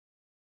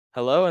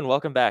Hello and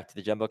welcome back to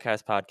the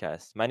JumboCast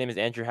podcast. My name is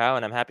Andrew Hau,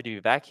 and I'm happy to be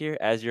back here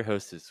as your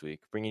host this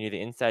week, bringing you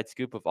the inside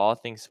scoop of all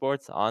things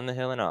sports on the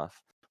hill and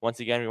off.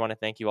 Once again, we want to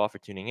thank you all for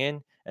tuning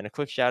in, and a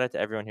quick shout out to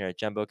everyone here at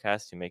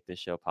JumboCast who make this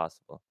show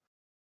possible.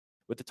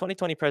 With the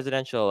 2020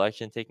 presidential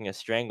election taking a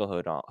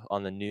stranglehold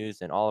on the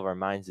news and all of our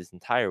minds this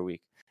entire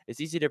week,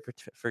 it's easy to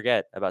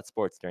forget about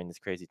sports during this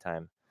crazy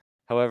time.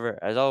 However,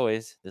 as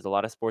always, there's a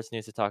lot of sports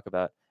news to talk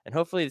about, and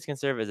hopefully this can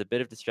serve as a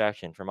bit of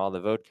distraction from all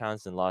the vote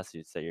counts and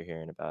lawsuits that you're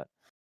hearing about.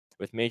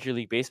 With Major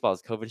League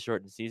Baseball's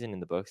COVID-shortened season in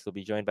the books, we'll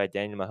be joined by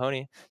Daniel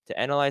Mahoney to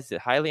analyze the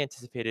highly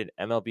anticipated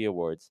MLB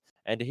awards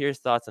and to hear his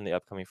thoughts on the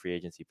upcoming free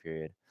agency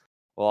period.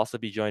 We'll also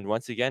be joined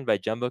once again by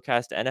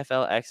JumboCast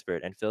NFL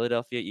expert and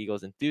Philadelphia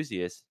Eagles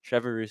enthusiast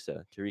Trevor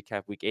Russo to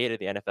recap Week 8 of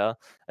the NFL,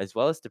 as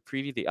well as to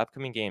preview the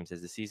upcoming games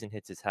as the season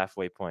hits its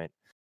halfway point.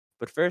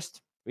 But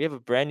first, we have a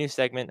brand new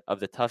segment of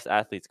the Tufts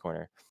Athletes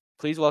Corner.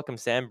 Please welcome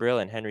Sam Brill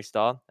and Henry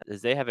Stahl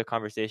as they have a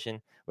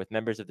conversation with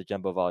members of the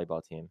Jumbo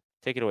volleyball team.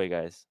 Take it away,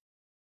 guys.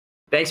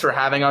 Thanks for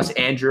having us,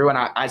 Andrew. And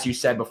as you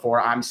said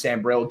before, I'm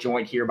Sam Brill,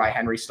 joined here by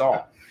Henry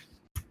Stahl.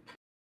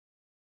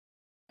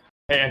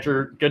 Hey,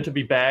 Andrew. Good to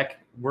be back.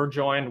 We're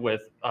joined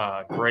with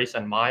Grace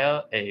and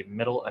Maya, a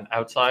middle and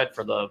outside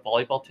for the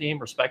volleyball team,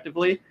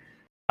 respectively.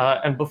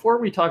 And before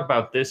we talk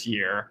about this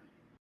year,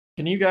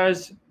 can you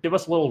guys give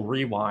us a little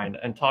rewind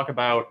and talk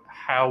about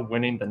how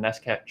winning the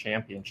NESCAC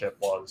championship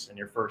was in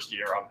your first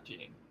year on the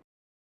team?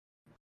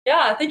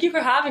 Yeah, thank you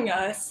for having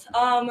us.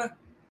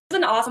 It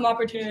was an awesome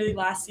opportunity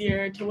last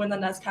year to win the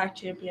NESCAC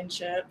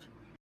championship.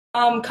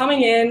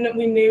 Coming in,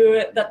 we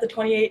knew that the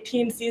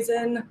 2018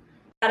 season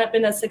hadn't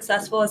been as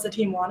successful as the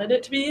team wanted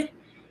it to be,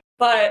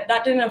 but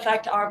that didn't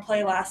affect our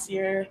play last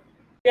year.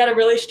 We had a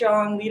really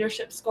strong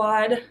leadership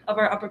squad of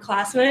our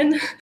upperclassmen.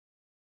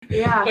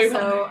 Yeah,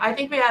 so I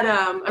think we had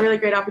a really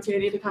great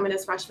opportunity to come in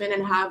as freshmen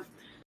and have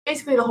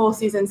basically the whole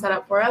season set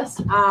up for us.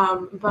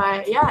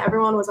 But yeah,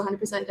 everyone was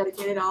 100%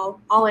 dedicated,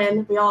 all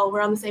in. We all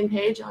were on the same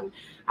page on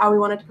how we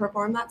wanted to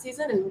perform that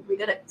season, and we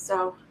did it.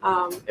 So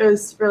it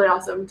was really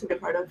awesome to be a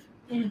part of.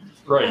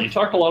 Right. You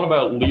talked a lot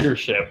about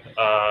leadership.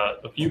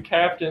 A few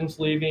captains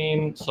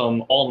leaving,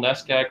 some all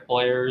NESCAC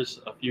players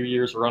a few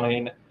years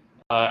running.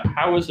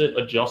 How is it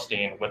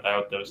adjusting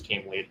without those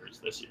team leaders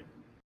this year?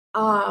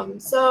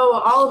 So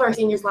all of our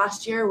seniors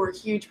last year were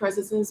huge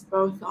presences,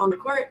 both on the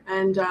court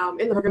and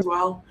in the program as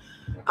well.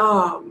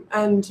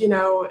 And, you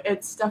know,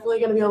 it's definitely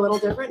going to be a little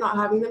different not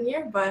having them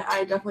here, but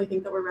I definitely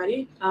think that we're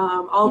ready.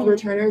 All of the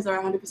returners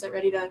are 100%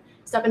 ready to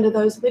step into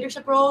those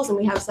leadership roles, and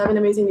we have 7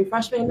 amazing new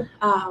freshmen.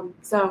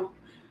 So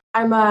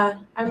I'm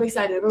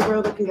excited.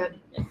 We're looking good.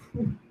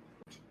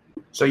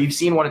 So you've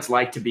seen what it's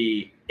like to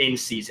be in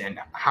season.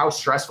 How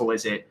stressful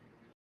is it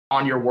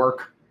on your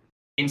work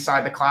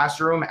inside the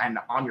classroom and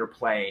on your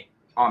play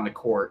on the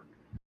court,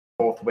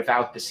 both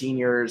without the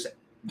seniors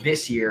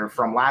this year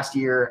from last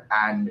year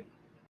and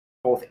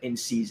both in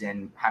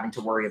season having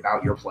to worry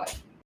about your play?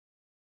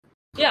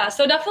 Yeah,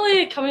 so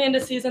definitely coming into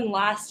season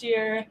last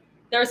year,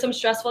 there were some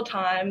stressful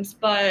times,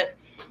 but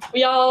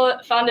we all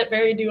found it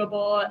very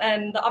doable,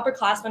 and the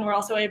upperclassmen were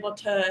also able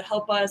to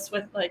help us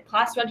with like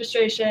class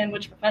registration,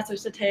 which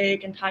professors to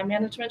take, and time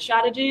management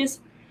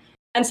strategies.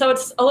 And so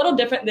it's a little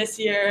different this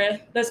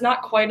year. There's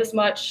not quite as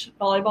much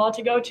volleyball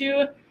to go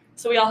to,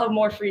 so we all have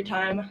more free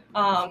time.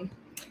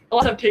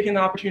 Also have taken the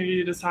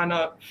opportunity to sign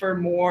up for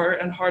more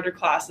and harder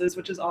classes,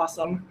 which is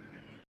awesome.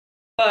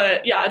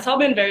 But yeah, it's all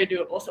been very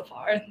doable so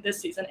far this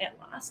season and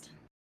last.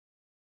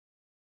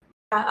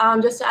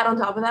 Just to add on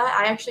top of that,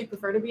 I actually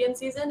prefer to be in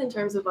season in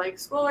terms of like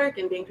schoolwork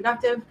and being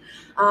productive.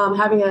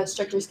 Having a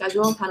stricter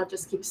schedule kind of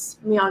just keeps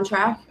me on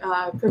track,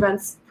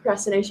 prevents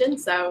procrastination.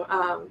 So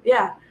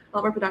yeah, a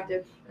lot more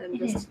productive and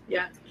just,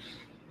 yeah.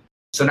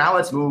 So now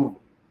let's move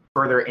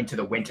further into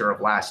the winter of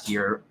last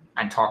year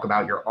and talk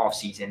about your off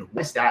season.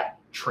 What does that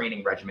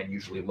training regimen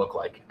usually look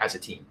like as a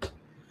team?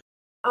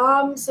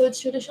 So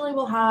traditionally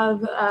we'll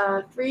have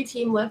 3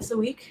 team lifts a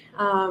week.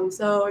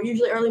 So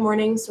usually early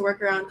mornings to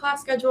work around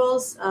class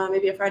schedules,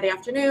 maybe a Friday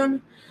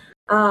afternoon.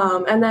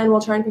 And then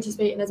we'll try and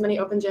participate in as many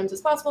open gyms as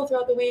possible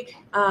throughout the week.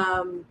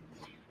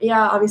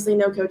 Yeah, obviously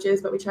no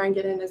coaches, but we try and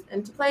get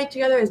into play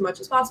together as much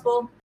as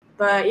possible.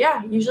 But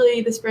yeah,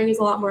 usually the spring is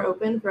a lot more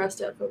open for us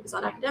to focus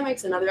on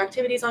academics and other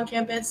activities on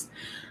campus.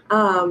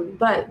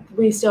 But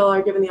we still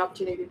are given the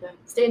opportunity to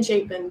stay in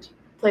shape and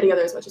play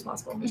together as much as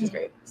possible, which is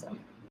great. So.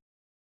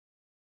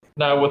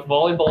 Now, with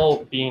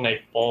volleyball being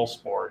a fall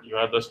sport, you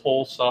have this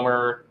whole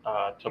summer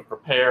to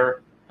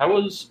prepare. How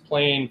was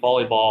playing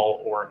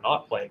volleyball or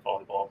not playing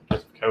volleyball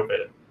because of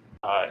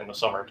COVID in the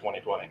summer of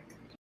 2020?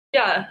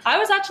 Yeah, I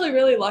was actually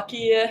really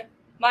lucky.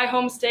 My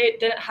home state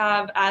didn't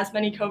have as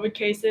many COVID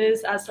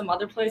cases as some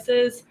other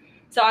places,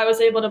 so I was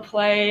able to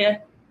play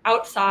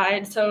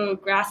outside, so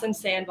grass and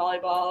sand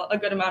volleyball, a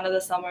good amount of the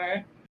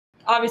summer.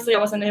 Obviously, I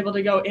wasn't able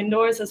to go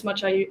indoors as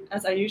much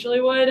as I usually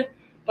would,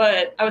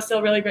 but I was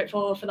still really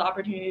grateful for the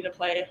opportunity to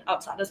play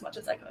outside as much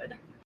as I could.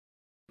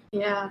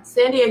 Yeah,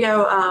 San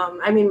Diego,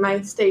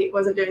 my state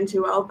wasn't doing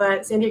too well,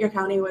 but San Diego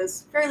County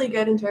was fairly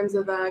good in terms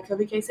of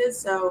COVID cases,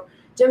 so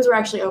gyms were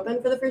actually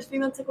open for the first few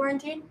months of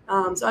quarantine.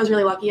 So I was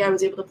really lucky. I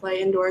was able to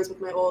play indoors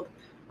with my old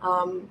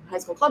high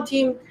school club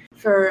team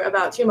for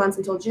about 2 months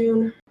until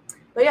June.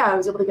 But yeah, I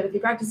was able to get a few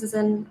practices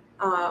in.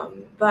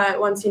 But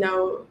once,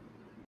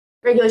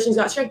 regulations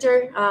got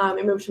stricter,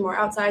 it moved to more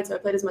outside, so I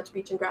played as much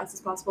beach and grass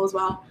as possible as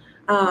well.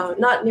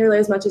 Not nearly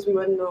as much as we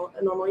would in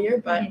a normal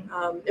year, but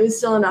it was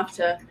still enough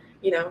to,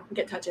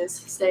 get touches,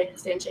 stay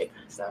in shape.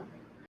 So.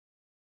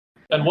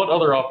 And what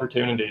other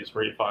opportunities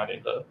were you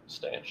finding to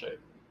stay in shape?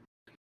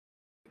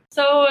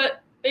 So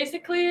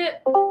basically,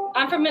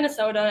 I'm from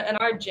Minnesota, and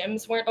our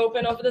gyms weren't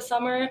open over the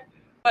summer,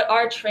 but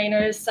our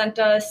trainers sent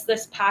us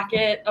this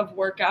packet of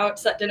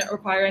workouts that didn't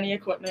require any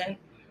equipment.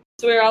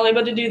 So we were all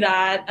able to do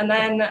that. And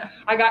then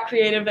I got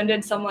creative and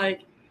did some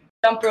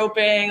jump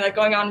roping,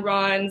 going on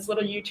runs,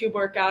 little YouTube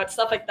workouts,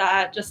 stuff like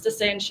that, just to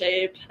stay in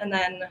shape. And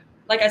then,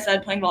 like I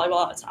said, playing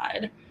volleyball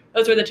outside.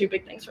 Those were the two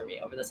big things for me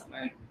over the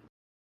summer.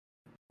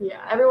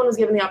 Yeah, everyone was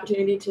given the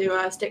opportunity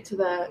to stick to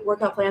the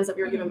workout plans that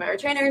we were given by our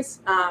trainers,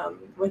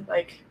 with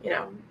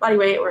body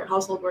weight or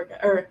household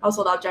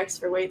objects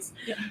for weights.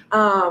 Yeah.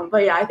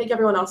 But yeah, I think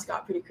everyone else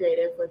got pretty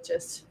creative with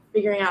just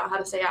figuring out how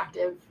to stay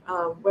active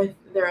with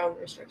their own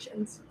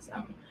restrictions.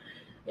 So,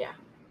 yeah.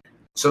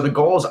 So the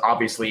goal is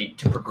obviously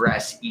to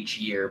progress each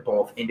year,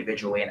 both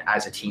individually and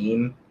as a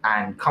team.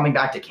 And coming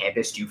back to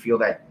campus, do you feel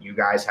that you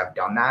guys have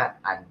done that?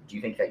 And do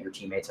you think that your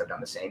teammates have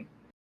done the same?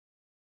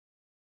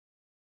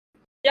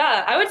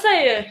 Yeah, I would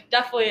say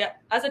definitely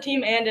as a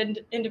team and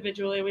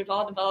individually, we've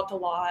all developed a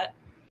lot.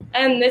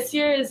 And this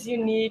year is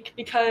unique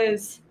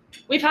because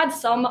we've had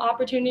some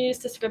opportunities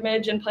to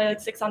scrimmage and play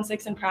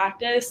 6-on-6 in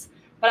practice,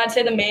 but I'd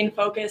say the main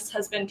focus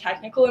has been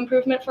technical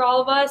improvement for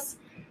all of us.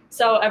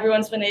 So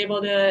everyone's been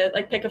able to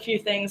pick a few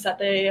things that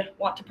they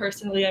want to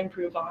personally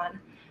improve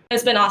on.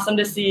 It's been awesome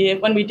to see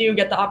when we do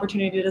get the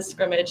opportunity to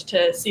scrimmage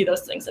to see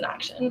those things in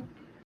action.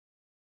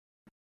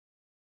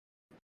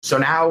 So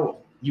now,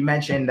 you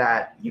mentioned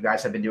that you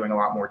guys have been doing a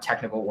lot more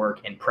technical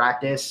work in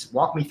practice.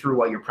 Walk me through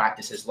what your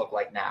practices look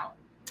like now.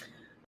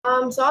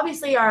 So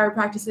obviously our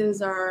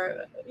practices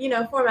are,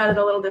 formatted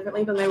a little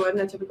differently than they would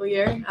in a typical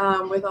year,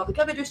 with all the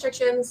COVID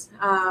restrictions.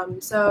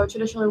 So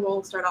traditionally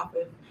we'll start off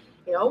with,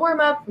 a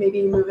warm-up,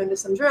 maybe move into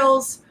some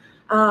drills.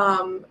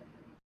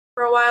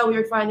 For a while we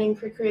were finding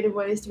creative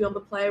ways to be able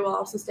to play while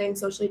also staying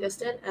socially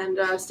distant and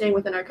staying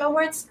within our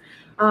cohorts.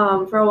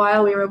 For a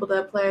while, we were able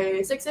to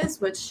play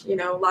sixes, which,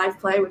 live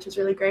play, which was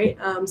really great.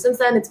 Since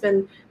then, it's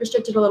been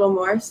restricted a little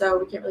more, so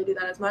we can't really do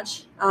that as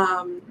much.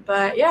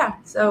 But yeah,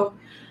 so,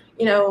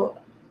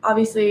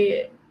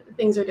 obviously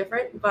things are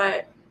different,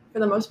 but for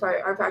the most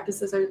part, our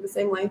practices are the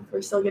same length.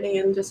 We're still getting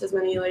in just as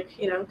many,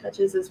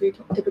 touches as we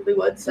typically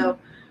would. So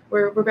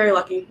we're very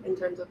lucky in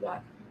terms of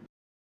that.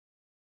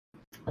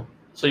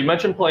 So you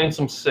mentioned playing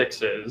some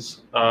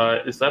sixes.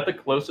 Is that the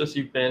closest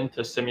you've been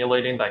to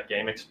simulating that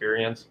game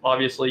experience?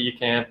 Obviously, you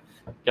can't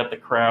get the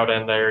crowd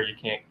in there. You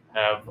can't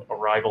have a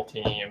rival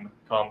team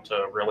come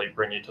to really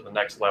bring you to the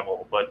next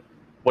level. But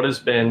what has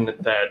been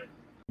that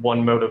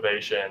one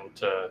motivation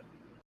to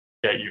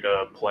get you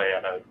to play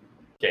at a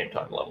game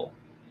time level?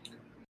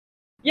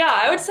 Yeah,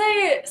 I would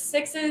say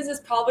sixes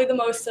is probably the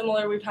most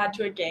similar we've had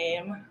to a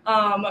game.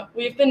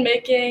 We've been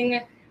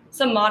making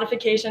some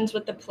modifications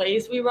with the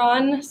plays we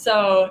run.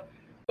 So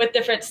with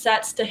different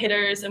sets to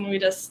hitters, and we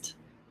just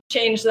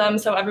change them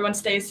so everyone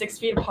stays 6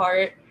 feet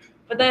apart.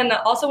 But then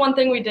also one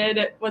thing we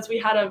did was we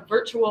had a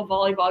virtual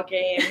volleyball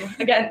game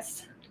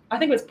against, I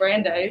think it was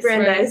Brandeis.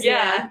 Brandeis,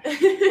 yeah.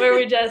 Where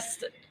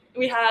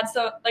we had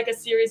a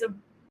series of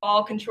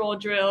ball control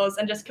drills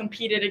and just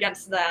competed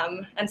against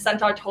them and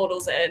sent our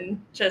totals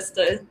in just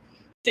to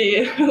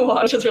see who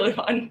won, which was really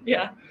fun.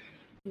 Yeah.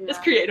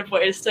 Just creative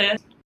ways to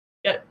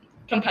get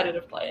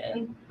competitive play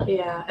in.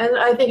 Yeah, and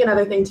I think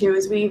another thing too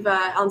is we've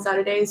on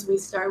Saturdays we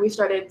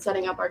started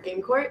setting up our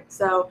game court.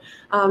 So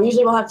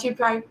usually we'll have 2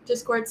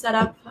 practice courts set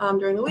up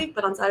during the week,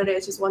 but on Saturday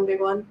it's just one big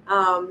one.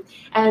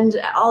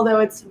 And although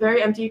it's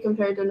very empty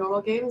compared to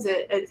normal games,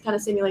 it kind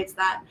of simulates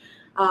that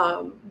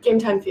game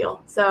time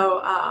feel.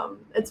 So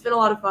it's been a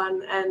lot of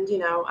fun, and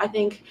I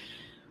think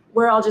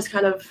we're all just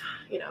kind of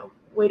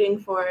waiting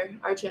for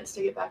our chance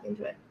to get back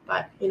into it,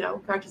 but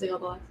practicing all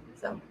the lessons.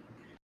 So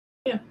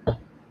yeah.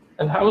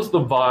 And how is the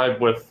vibe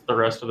with the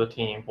rest of the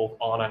team, both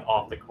on and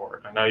off the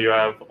court? I know you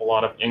have a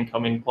lot of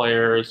incoming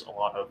players, a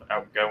lot of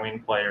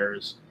outgoing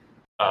players.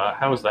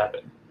 How has that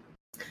been?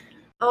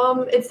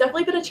 It's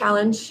definitely been a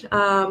challenge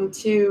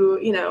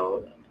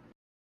to,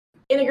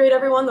 integrate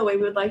everyone the way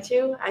we would like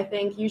to. I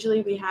think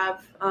usually we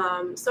have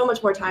so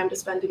much more time to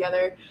spend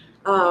together.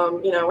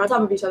 We're on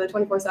top of each other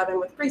 24/7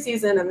 with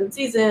preseason and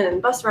season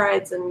and bus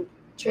rides and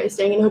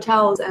staying in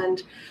hotels,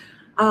 and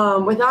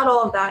without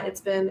all of that, it's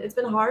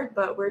been hard,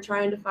 but we're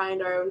trying to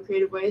find our own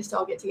creative ways to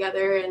all get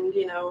together and,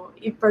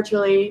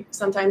 virtually,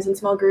 sometimes in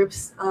small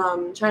groups,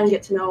 trying to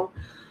get to know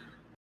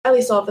at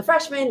least all of the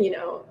freshmen,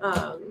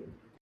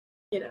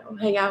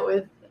 hang out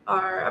with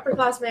our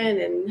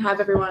upperclassmen and have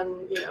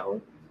everyone,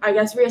 I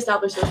guess,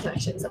 reestablish those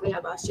connections that we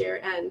had last year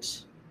and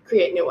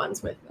create new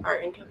ones with our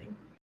incoming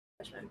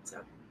freshmen. So,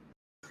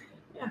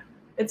 yeah,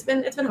 it's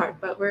been hard,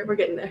 but we're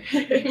getting there.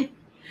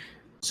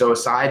 So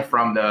aside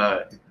from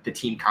the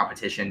team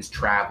competitions,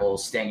 travel,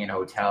 staying in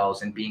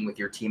hotels, and being with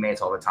your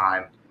teammates all the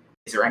time,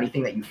 is there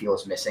anything that you feel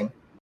is missing?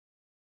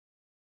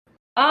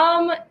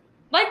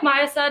 Like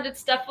Maya said,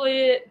 it's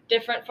definitely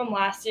different from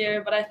last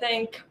year, but I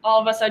think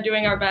all of us are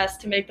doing our best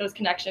to make those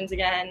connections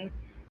again.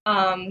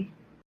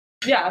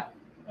 Yeah.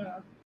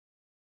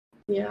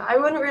 Yeah, I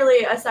wouldn't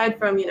really, aside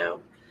from,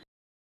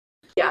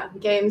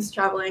 games,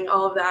 traveling,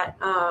 all of that,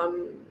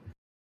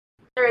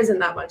 there isn't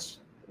that much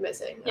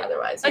missing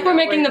otherwise. Like we're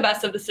making the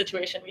best of the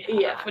situation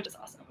we have, which is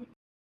awesome.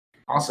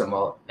 Awesome.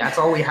 Well, that's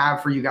all we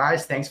have for you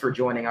guys. Thanks for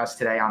joining us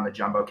today on the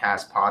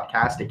JumboCast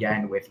podcast,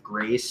 again with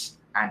Grace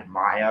and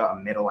Maya, a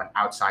middle and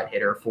outside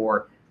hitter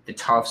for the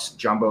Tufts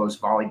Jumbos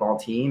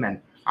volleyball team. And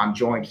I'm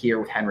joined here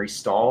with Henry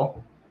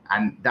Stahl.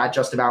 And that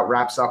just about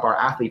wraps up our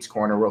Athletes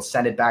Corner. We'll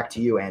send it back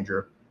to you,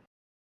 Andrew.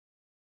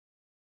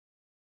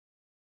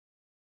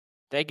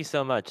 Thank you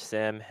so much,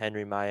 Sam,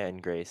 Henry, Maya,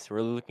 and Grace.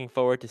 We're looking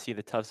forward to see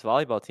the Tufts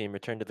volleyball team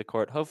return to the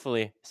court,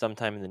 hopefully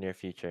sometime in the near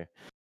future.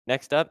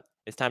 Next up,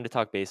 it's time to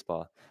talk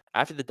baseball.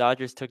 After the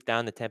Dodgers took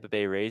down the Tampa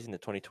Bay Rays in the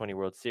 2020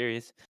 World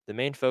Series, the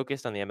main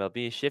focus on the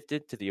MLB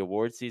shifted to the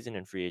award season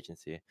and free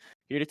agency.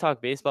 Here to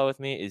talk baseball with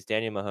me is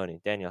Daniel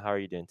Mahoney. Daniel, how are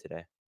you doing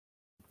today?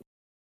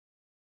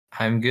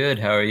 I'm good.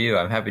 How are you?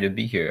 I'm happy to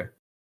be here.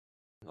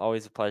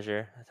 Always a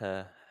pleasure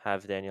to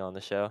have Daniel on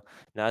the show.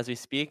 Now, as we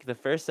speak, the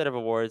first set of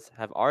awards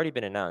have already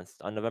been announced.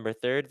 On November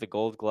 3rd, the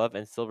Gold Glove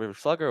and Silver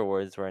Slugger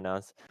Awards were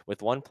announced,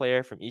 with one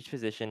player from each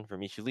position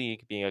from each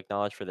league being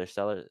acknowledged for their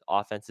stellar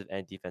offensive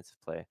and defensive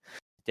play.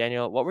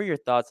 Daniel, what were your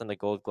thoughts on the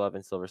Gold Glove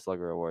and Silver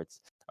Slugger Awards?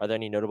 Are there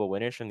any notable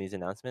winners from these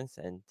announcements?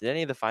 And did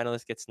any of the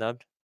finalists get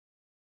snubbed?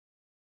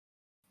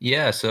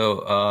 Yeah,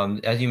 so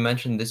as you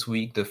mentioned this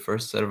week, the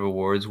first set of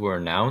awards were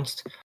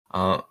announced.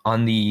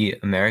 On the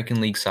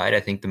American League side, I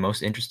think the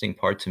most interesting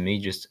part to me,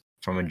 just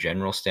from a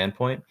general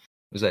standpoint,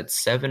 was that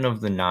 7 of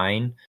the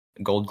 9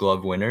 Gold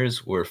Glove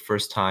winners were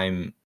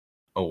first-time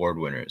award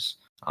winners.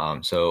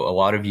 So a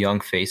lot of young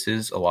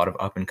faces, a lot of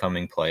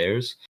up-and-coming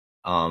players,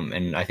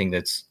 and I think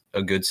that's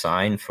a good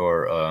sign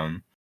for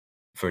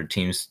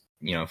teams,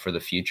 for the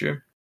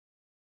future.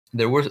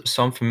 There were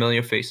some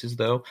familiar faces,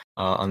 though,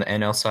 on the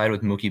NL side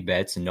with Mookie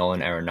Betts and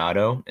Nolan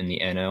Arenado in the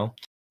NL.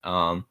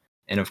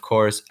 And of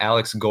course,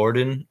 Alex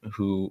Gordon,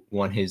 who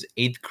won his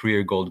 8th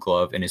career Gold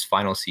Glove in his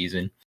final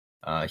season.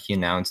 He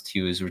announced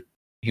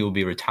he will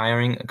be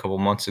retiring a couple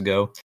months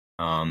ago.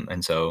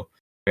 And so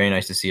very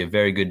nice to see a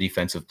very good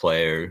defensive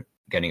player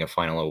getting a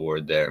final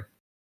award there.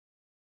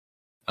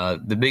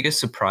 The biggest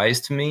surprise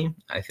to me,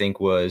 I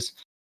think, was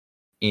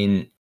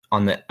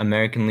on the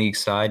American League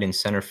side in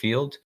center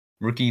field,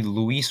 rookie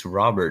Luis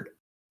Robert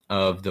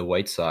of the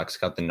White Sox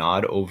got the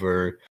nod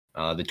over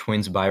the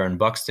Twins' Byron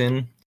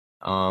Buxton.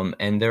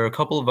 And there are a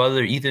couple of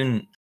other,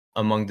 even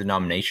among the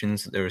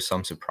nominations, there were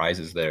some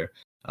surprises there.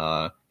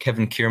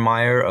 Kevin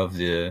Kiermaier of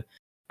the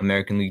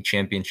American League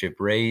Championship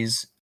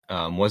Rays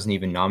wasn't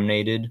even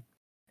nominated.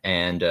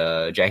 And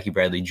Jackie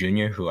Bradley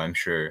Jr., who I'm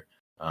sure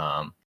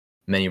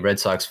many Red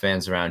Sox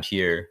fans around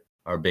here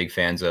are big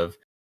fans of.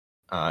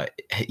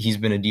 He's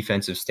been a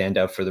defensive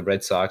standout for the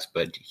Red Sox,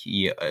 but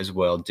he as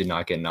well did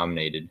not get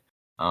nominated.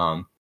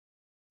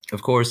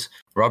 Of course,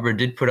 Robert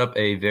did put up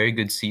a very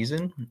good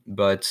season,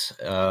 but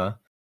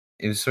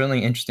it was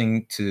certainly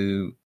interesting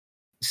to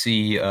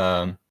see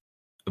a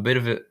bit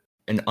of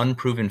an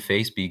unproven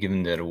face be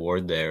given that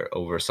award there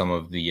over some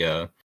of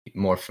the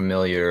more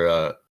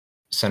familiar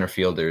center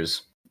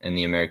fielders in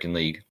the American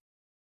League.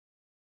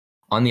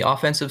 On the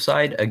offensive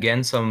side,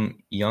 again,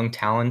 some young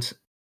talent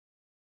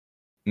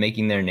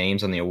making their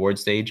names on the award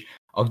stage.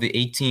 Of the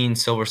 18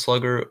 Silver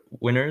Slugger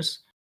winners,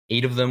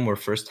 8 of them were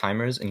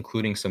first-timers,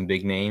 including some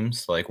big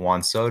names like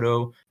Juan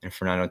Soto and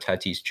Fernando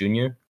Tatis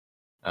Jr.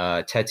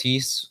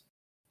 Tatis,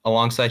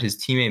 alongside his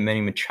teammate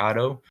Manny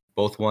Machado,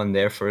 both won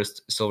their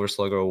first Silver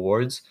Slugger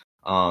awards.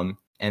 And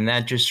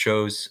that just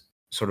shows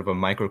sort of a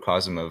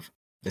microcosm of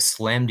the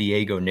Slam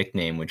Diego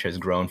nickname, which has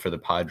grown for the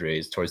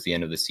Padres towards the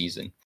end of the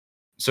season.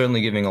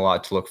 Certainly giving a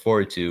lot to look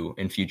forward to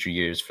in future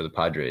years for the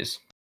Padres.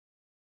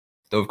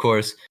 Though, of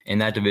course, in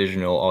that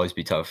division, it'll always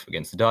be tough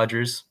against the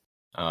Dodgers,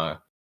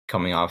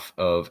 coming off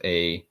of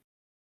a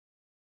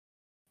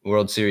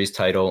World Series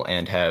title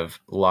and have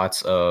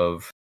lots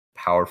of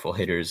powerful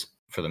hitters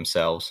for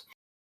themselves.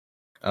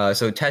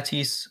 So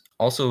Tatis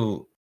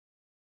also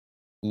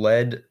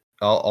led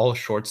all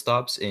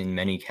shortstops in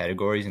many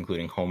categories,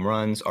 including home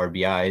runs,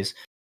 RBIs,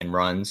 and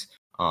runs.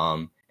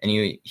 And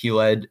he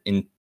led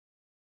in,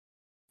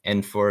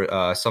 and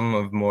for some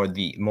of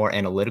the more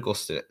analytical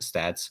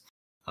stats,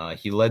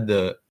 he led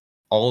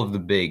all of the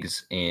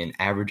bigs in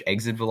average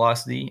exit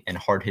velocity and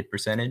hard hit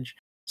percentage.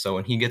 So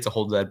when he gets a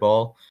hold of that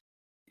ball,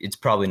 it's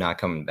probably not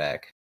coming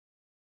back.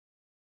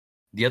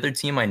 The other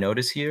team I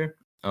notice here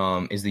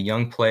is the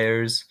young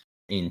players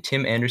in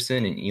Tim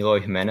Anderson and Eloy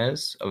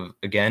Jimenez of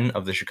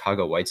the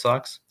Chicago White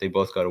Sox. They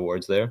both got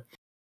awards there.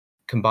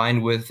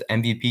 Combined with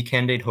MVP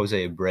candidate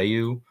Jose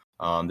Abreu,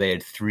 they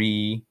had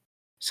 3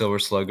 Silver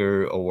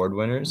Slugger award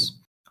winners,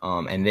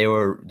 and they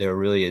were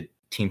really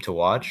team to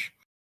watch.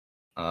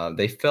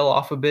 They fell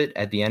off a bit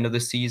at the end of the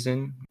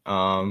season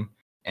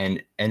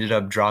and ended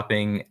up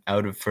dropping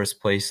out of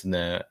first place in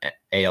the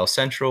AL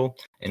Central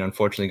and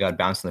unfortunately got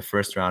bounced in the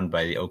first round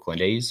by the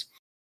Oakland A's.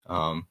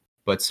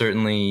 But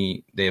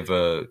certainly they have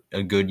a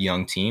good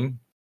young team.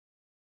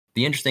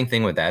 The interesting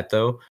thing with that,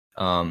 though,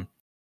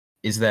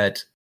 is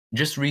that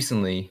just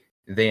recently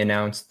they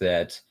announced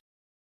that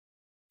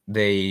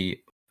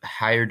they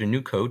hired a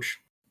new coach,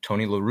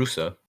 Tony La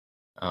Russa,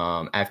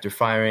 after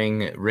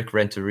firing Rick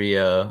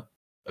Renteria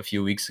a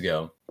few weeks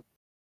ago.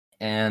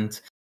 And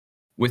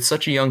with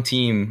such a young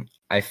team,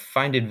 I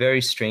find it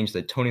very strange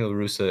that Tony La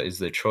Russa is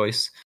the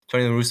choice.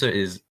 Tony La Russa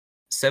is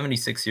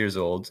 76 years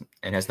old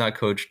and has not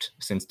coached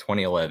since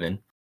 2011.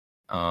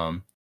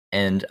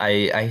 And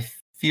I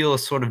feel a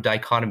sort of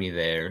dichotomy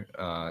there,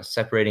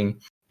 separating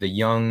the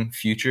young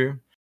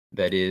future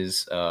that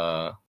is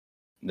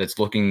that's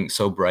looking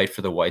so bright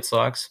for the White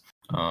Sox.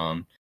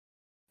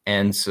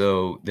 And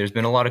so there's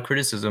been a lot of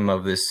criticism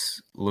of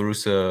this La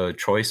Russa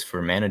choice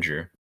for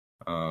manager.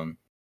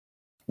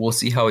 We'll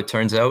see how it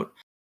turns out.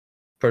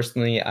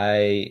 Personally,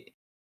 I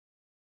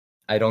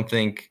don't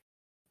think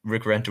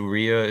Rick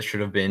Renteria should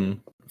have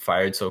been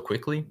fired so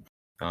quickly,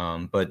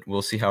 but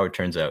we'll see how it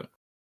turns out.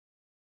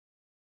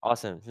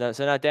 Awesome.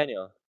 So now,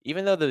 Daniel,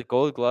 even though the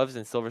Gold Gloves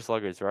and Silver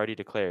Sluggers were already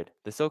declared,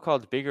 the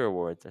so-called bigger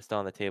awards are still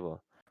on the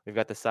table. We've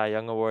got the Cy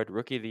Young Award,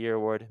 Rookie of the Year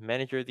Award,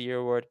 Manager of the Year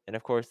Award, and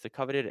of course the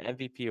coveted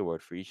MVP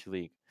Award for each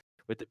league.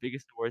 With the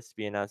biggest awards to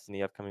be announced in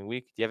the upcoming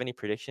week, do you have any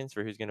predictions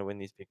for who's going to win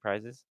these big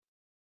prizes?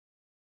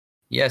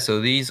 Yeah,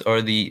 so these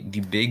are the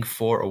big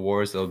four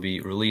awards that will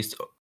be released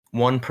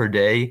one per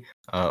day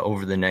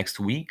over the next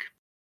week.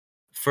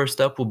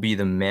 First up will be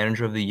the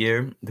Manager of the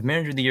Year. The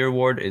Manager of the Year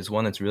award is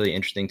one that's really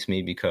interesting to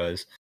me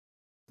because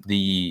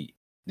the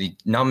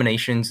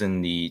nominations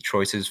and the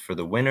choices for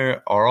the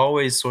winner are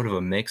always sort of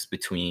a mix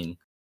between,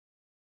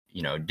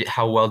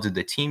 how well did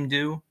the team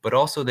do, but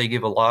also they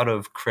give a lot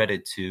of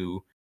credit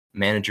to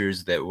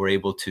managers that were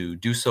able to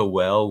do so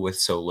well with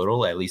so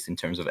little, at least in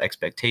terms of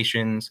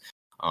expectations,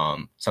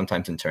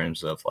 sometimes in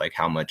terms of like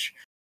how much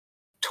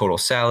total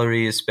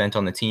salary is spent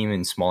on the team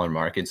in smaller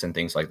markets and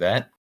things like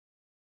that.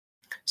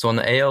 So on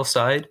the AL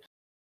side,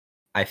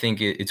 I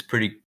think it's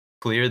pretty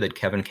clear that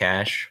Kevin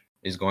Cash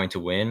is going to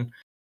win.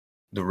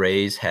 The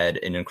Rays had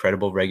an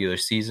incredible regular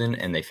season,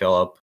 and they fell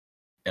up,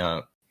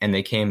 and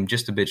they came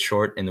just a bit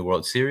short in the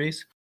World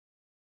Series.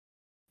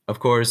 Of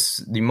course,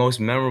 the most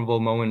memorable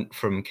moment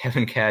from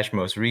Kevin Cash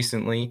most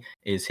recently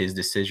is his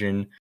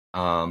decision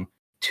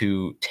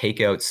to take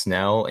out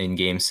Snell in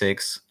Game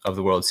 6 of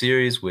the World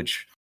Series,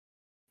 which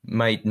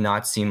might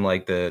not seem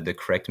like the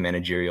correct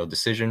managerial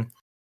decision.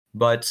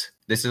 But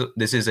this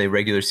is a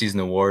regular season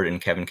award, and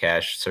Kevin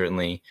Cash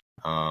certainly,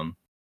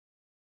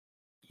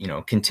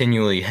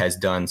 continually has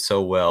done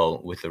so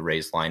well with the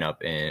Rays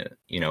lineup, and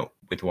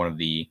with one of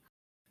the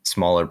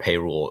smaller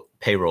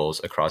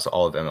payrolls across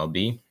all of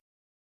MLB.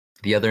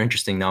 The other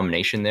interesting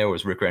nomination there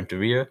was Rick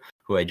Renteria,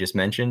 who I just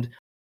mentioned.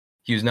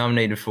 He was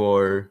nominated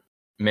for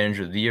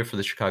Manager of the Year for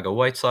the Chicago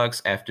White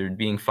Sox after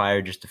being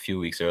fired just a few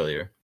weeks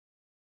earlier.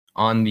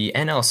 On the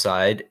NL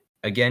side,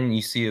 again,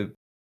 you see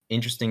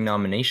interesting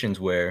nominations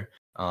where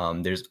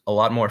there's a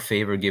lot more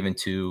favor given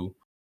to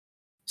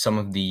some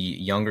of the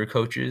younger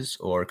coaches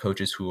or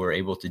coaches who are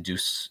able to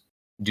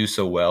do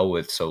so well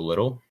with so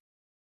little.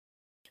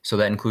 So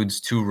that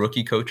includes two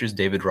rookie coaches,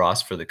 David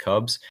Ross for the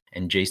Cubs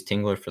and Jace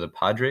Tingler for the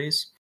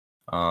Padres,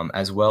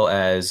 as well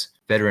as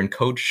veteran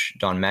coach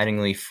Don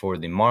Mattingly for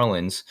the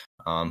Marlins,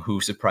 who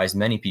surprised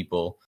many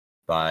people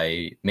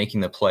by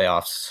making the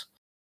playoffs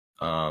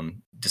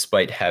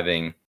despite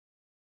having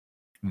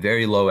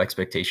very low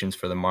expectations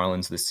for the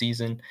Marlins this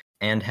season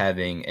and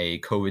having a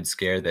COVID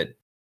scare that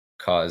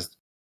caused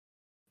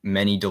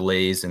many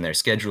delays in their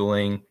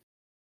scheduling.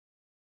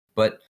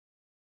 But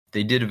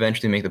they did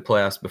eventually make the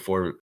playoffs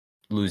before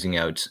losing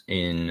out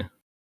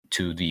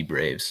to the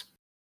Braves.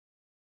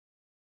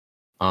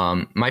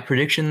 My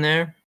prediction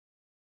there,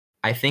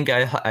 I think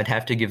I'd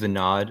have to give the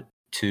nod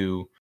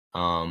to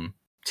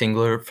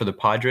Tingler for the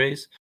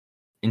Padres.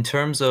 In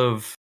terms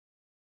of,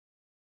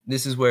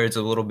 this is where it's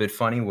a little bit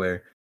funny,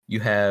 where you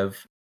have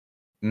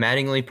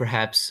Mattingly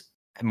perhaps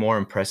more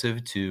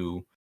impressive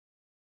to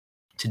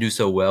do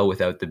so well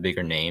without the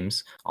bigger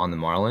names on the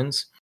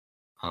Marlins.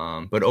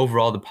 But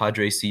overall, the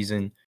Padres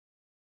season,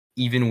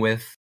 even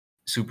with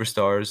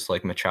superstars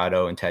like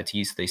Machado and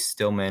Tatis, they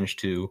still managed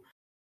to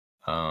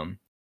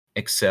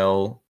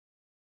excel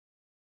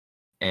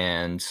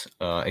and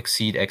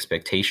exceed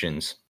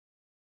expectations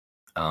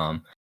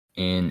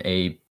in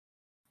a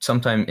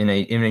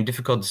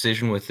difficult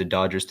decision with the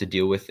Dodgers to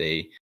deal with.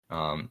 They,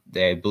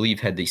 I believe,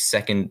 had the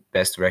second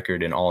best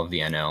record in all of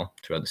the NL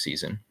throughout the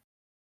season.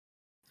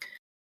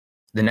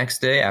 The next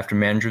day after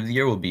Manager of the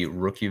Year will be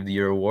Rookie of the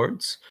Year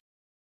awards.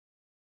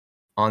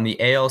 On the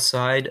AL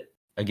side,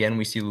 again,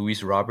 we see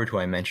Luis Robert, who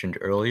I mentioned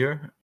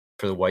earlier,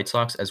 for the White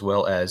Sox, as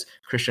well as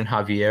Christian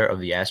Javier of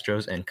the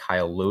Astros and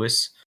Kyle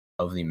Lewis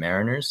of the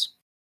Mariners.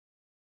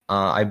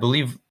 I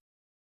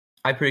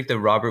predict that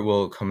Robert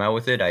will come out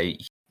with it.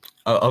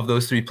 of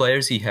those three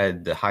players, he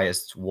had the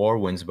highest WAR,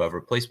 wins above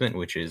replacement,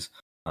 which is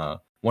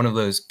one of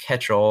those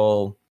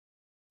catch-all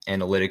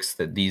analytics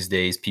that these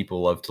days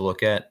people love to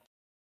look at.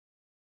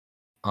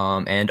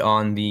 And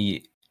on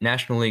the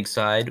National League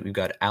side, we've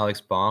got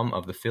Alex Baum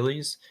of the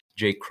Phillies,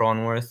 Jake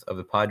Cronworth of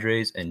the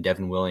Padres, and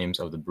Devin Williams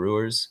of the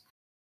Brewers.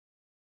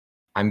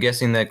 I'm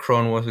guessing that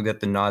Cronworth will get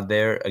the nod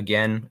there,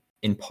 again,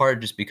 in part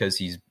just because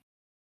he's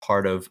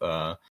part of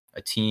a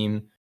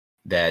team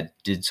that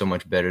did so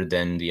much better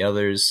than the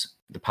others,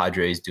 the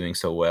Padres doing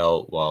so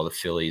well, while the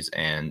Phillies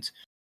and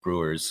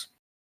Brewers,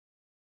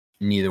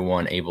 neither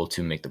one able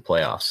to make the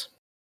playoffs.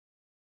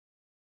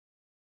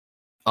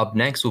 Up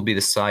next will be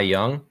the Cy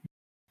Young.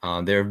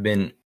 There have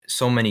been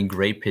so many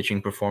great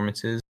pitching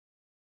performances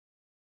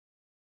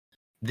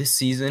this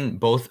season,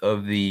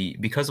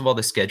 because of all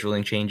the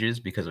scheduling changes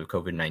because of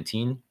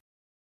COVID-19.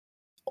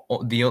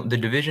 The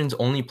divisions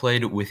only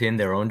played within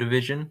their own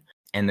division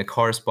and the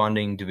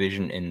corresponding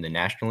division in the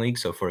National League.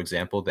 So, for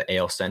example, the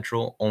AL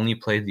Central only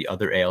played the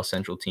other AL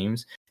Central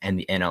teams and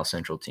the NL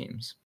Central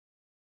teams.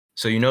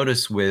 So you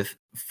notice with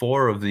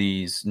 4 of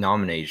these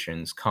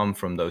nominations come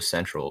from those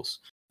Centrals,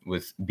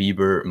 with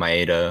Bieber,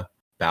 Maeda,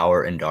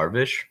 Bauer, and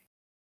Darvish.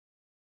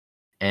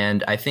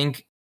 And I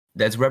think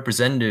that's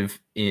representative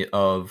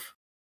of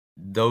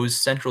those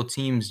Central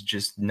teams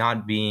just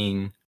not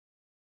being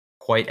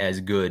quite as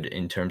good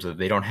in terms of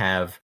they don't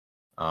have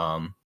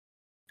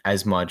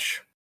as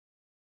much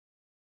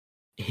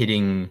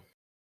hitting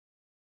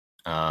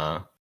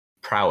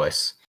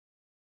prowess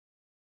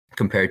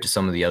compared to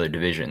some of the other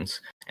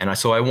divisions. And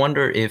so I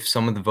wonder if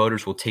some of the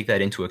voters will take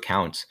that into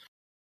account,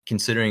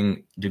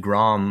 considering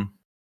DeGrom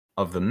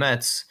of the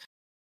Mets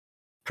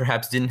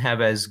perhaps didn't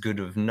have as good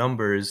of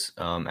numbers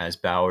as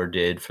Bauer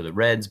did for the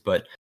Reds,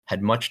 but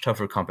had much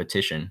tougher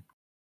competition.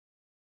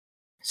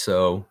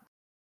 So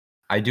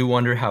I do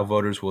wonder how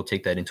voters will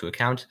take that into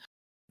account.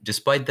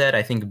 Despite that,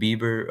 I think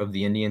Bieber of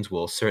the Indians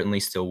will certainly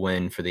still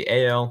win for the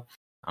AL,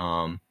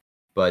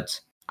 but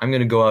I'm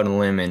going to go out on a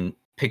limb and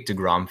pick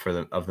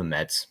DeGrom of the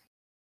Mets.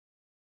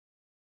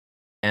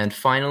 And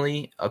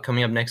finally,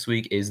 coming up next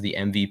week is the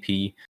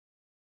MVP.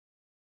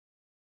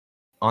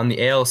 On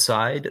the AL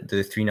side,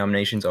 the 3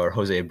 nominations are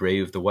Jose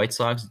Abreu of the White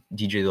Sox,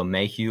 DJ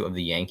LeMahieu of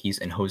the Yankees,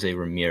 and Jose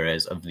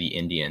Ramirez of the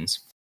Indians.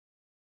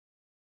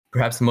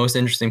 Perhaps the most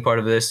interesting part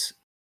of this,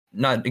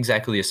 not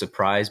exactly a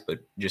surprise, but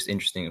just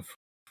interesting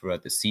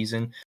throughout the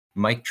season,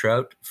 Mike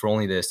Trout, for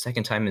only the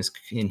second time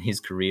in his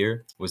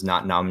career, was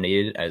not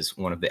nominated as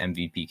one of the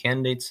MVP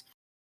candidates.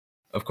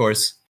 Of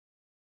course,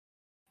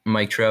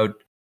 Mike Trout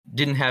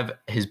didn't have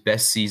his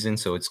best season,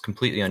 so it's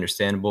completely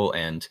understandable,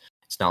 and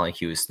it's not like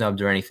he was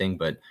snubbed or anything,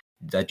 but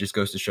that just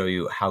goes to show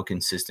you how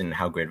consistent and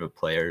how great of a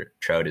player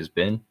Trout has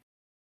been.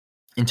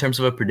 In terms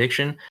of a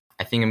prediction,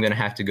 I think I'm going to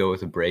have to go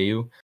with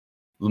Abreu.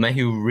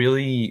 LeMahieu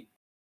really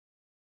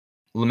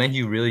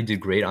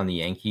did great on the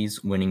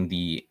Yankees, winning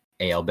the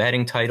AL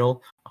batting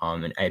title,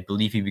 and I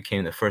believe he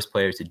became the first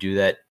player to do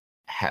that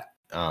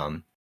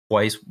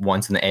twice,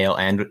 once in the AL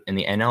and in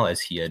the NL,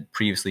 as he had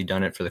previously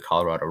done it for the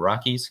Colorado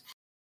Rockies.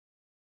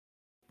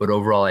 But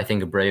overall, I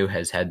think Abreu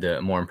has had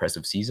the more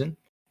impressive season,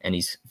 and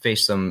he's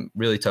faced some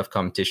really tough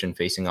competition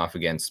facing off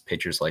against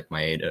pitchers like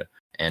Maeda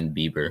and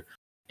Bieber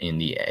in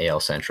the AL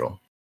Central.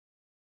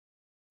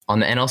 On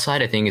the NL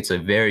side, I think it's a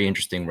very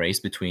interesting race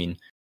between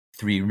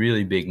 3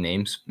 really big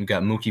names. We've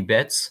got Mookie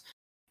Betts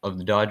of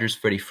the Dodgers,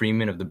 Freddie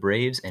Freeman of the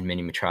Braves, and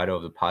Manny Machado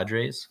of the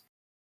Padres.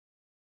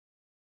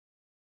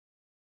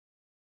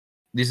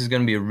 This is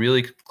going to be a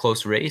really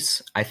close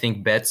race. I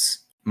think Betts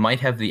might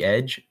have the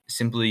edge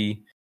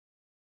simply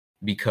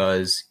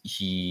because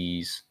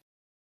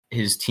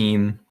his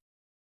team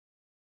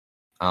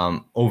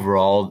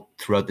overall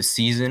throughout the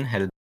season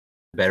had a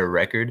better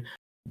record,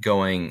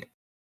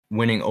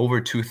 winning over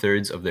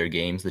 2/3 of their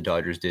games, the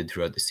Dodgers did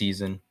throughout the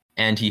season,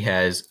 and he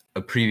has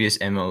a previous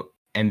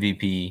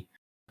MVP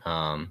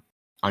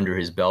under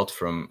his belt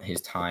from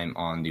his time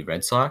on the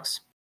Red Sox.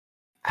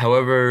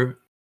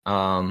 However,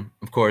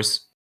 of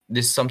course,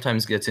 this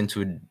sometimes gets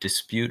into a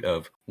dispute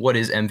of what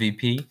is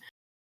MVP,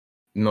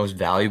 most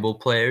valuable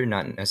player,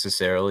 not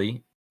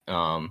necessarily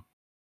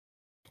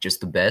just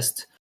the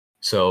best.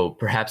 So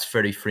perhaps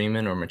Freddie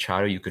Freeman or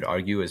Machado, you could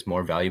argue, is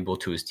more valuable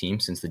to his team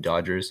since the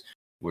Dodgers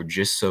were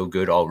just so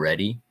good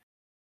already.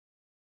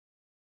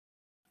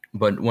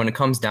 But when it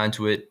comes down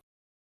to it,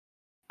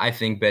 I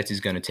think Betts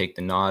is going to take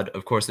the nod.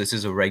 Of course, this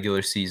is a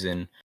regular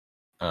season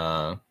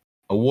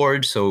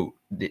award, so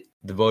the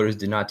voters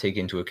did not take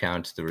into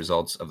account the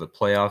results of the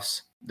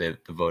playoffs. The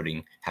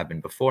voting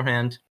happened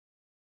beforehand.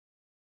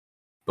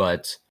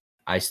 But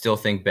I still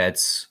think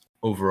Betts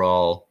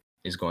overall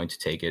is going to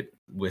take it,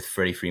 with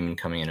Freddie Freeman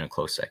coming in a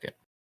close second.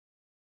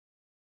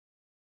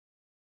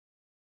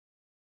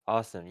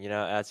 Awesome.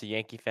 As a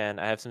Yankee fan,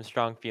 I have some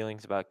strong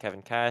feelings about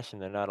Kevin Cash,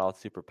 and they're not all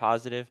super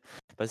positive,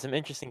 but some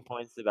interesting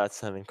points about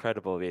some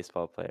incredible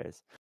baseball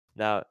players.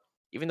 Now,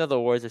 even though the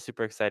awards are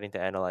super exciting to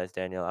analyze,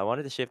 Daniel, I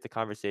wanted to shift the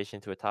conversation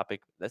to a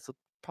topic that's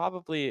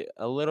probably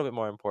a little bit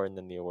more important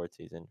than the award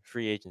season: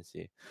 free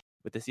agency.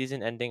 With the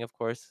season ending, of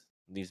course,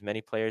 leaves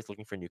many players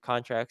looking for new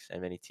contracts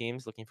and many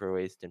teams looking for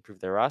ways to improve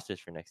their rosters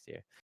for next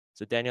year.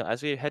 So, Daniel,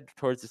 as we head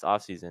towards this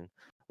offseason,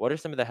 what are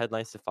some of the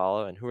headlines to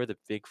follow, and who are the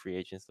big free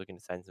agents looking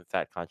to sign some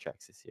fat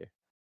contracts this year?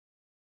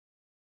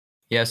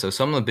 Yeah, so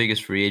some of the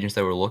biggest free agents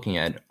that we're looking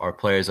at are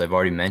players I've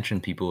already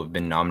mentioned, people who have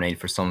been nominated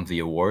for some of the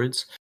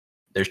awards.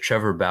 There's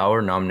Trevor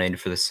Bauer, nominated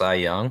for the Cy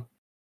Young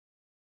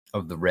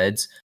of the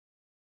Reds.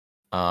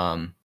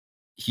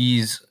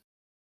 He's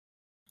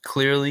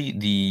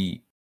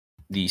clearly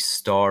the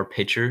star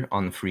pitcher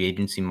on the free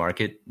agency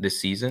market this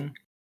season.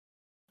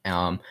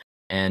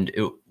 And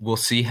we'll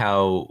see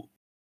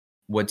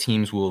what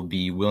teams will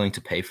be willing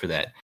to pay for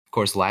that. Of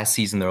course, last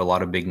season there were a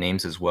lot of big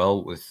names as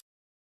well, with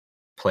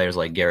players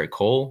like Garrett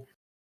Cole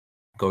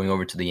going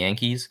over to the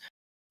Yankees.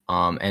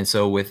 And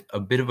so with a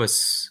bit of a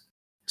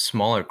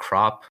smaller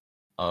crop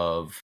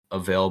of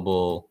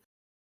available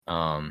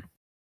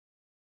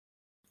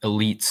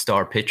elite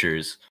star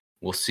pitchers,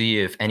 we'll see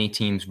if any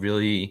teams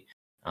really,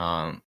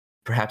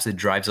 perhaps it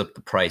drives up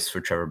the price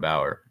for Trevor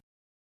Bauer.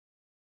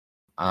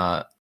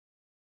 I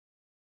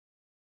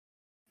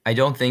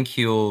don't think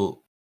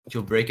he'll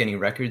break any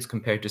records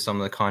compared to some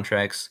of the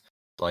contracts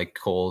like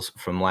Cole's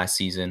from last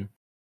season,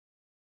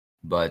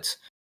 but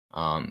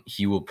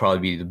he will probably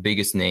be the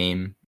biggest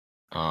name,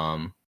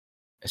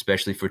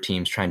 especially for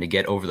teams trying to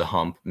get over the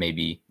hump.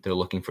 Maybe they're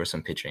looking for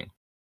some pitching.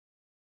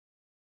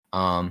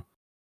 On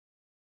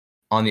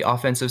the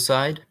offensive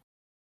side,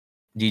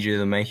 DJ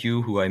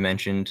LeMahieu, who I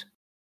mentioned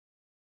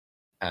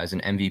as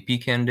an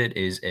MVP candidate,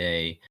 is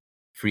a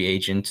free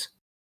agent.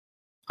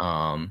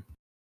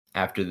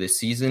 After this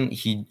season,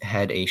 he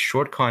had a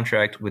short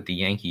contract with the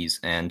Yankees,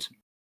 and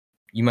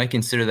you might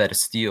consider that a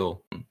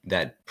steal,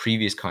 that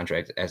previous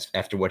contract, as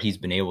after what he's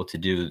been able to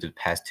do the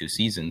past 2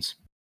 seasons.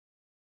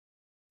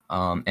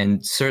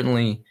 And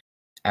certainly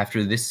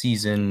after this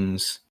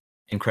season's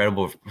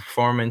incredible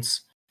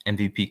performance,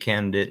 MVP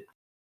candidate,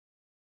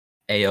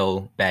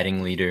 AL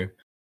batting leader,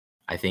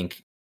 I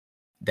think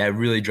that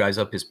really drives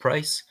up his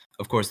price.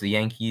 Of course, the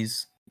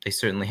Yankees, they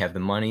certainly have the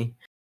money.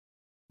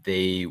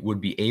 They would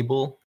be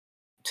able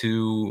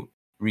to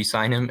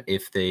re-sign him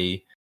if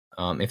they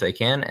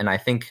can, and I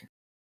think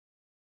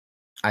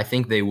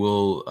they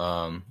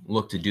will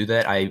look to do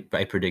that.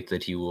 I predict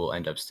that he will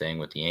end up staying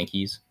with the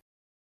Yankees.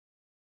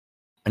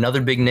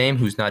 Another big name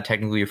who's not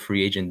technically a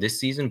free agent this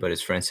season, but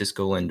is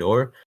Francisco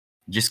Lindor.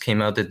 Just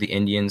came out that the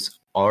Indians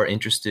are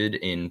interested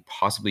in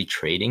possibly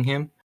trading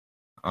him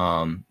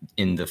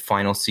in the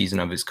final season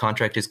of his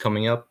contract is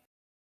coming up.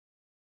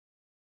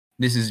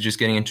 This is just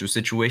getting into a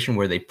situation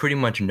where they pretty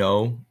much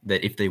know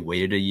that if they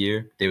waited a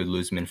year, they would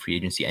lose him in free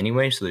agency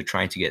anyway, so they're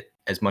trying to get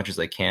as much as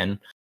they can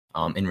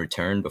in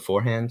return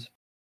beforehand.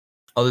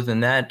 Other than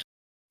that,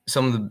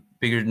 some of the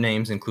bigger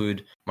names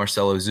include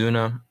Marcell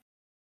Ozuna,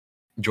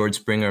 George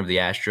Springer of the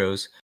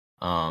Astros,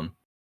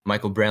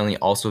 Michael Brantley,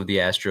 also of the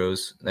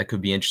Astros. That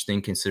could be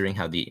interesting considering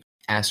how the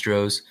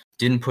Astros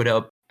didn't put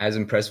up as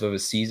impressive of a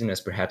season as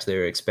perhaps they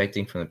were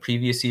expecting from the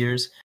previous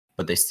years,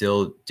 but they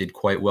still did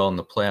quite well in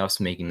the playoffs,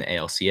 making the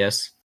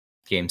ALCS,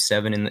 Game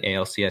 7 in the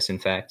ALCS, in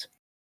fact.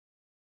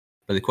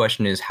 But the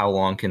question is, how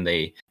long can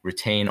they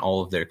retain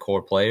all of their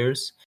core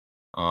players?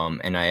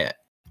 And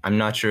I'm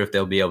not sure if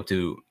they'll be able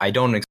to. I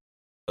don't expect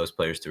those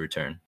players to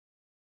return.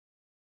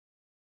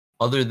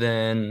 Other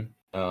than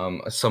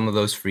some of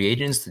those free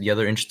agents, the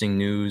other interesting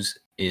news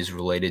is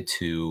related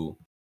to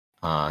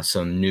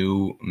some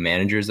new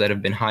managers that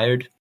have been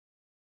hired.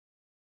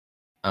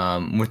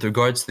 With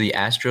regards to the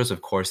Astros,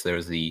 of course, there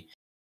was the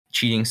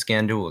cheating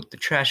scandal with the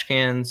trash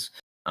cans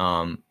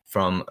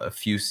from a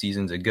few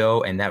seasons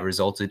ago, and that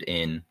resulted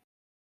in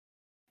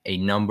a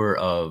number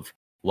of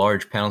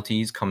large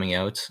penalties coming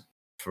out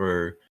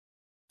for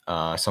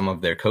some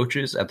of their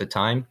coaches at the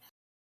time.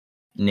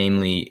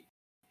 Namely,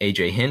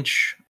 AJ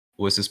Hinch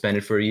was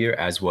suspended for a year,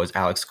 as was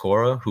Alex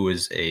Cora, who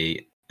was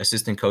a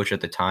assistant coach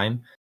at the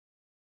time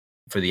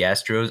for the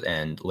Astros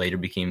and later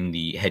became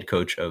the head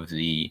coach of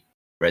the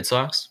Red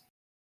Sox.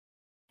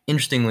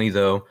 Interestingly,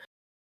 though,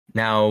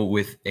 now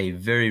with a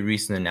very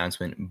recent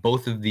announcement,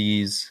 both of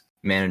these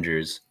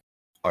managers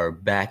are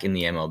back in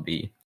the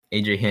MLB.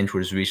 AJ Hinch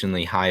was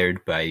recently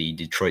hired by the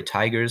Detroit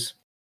Tigers,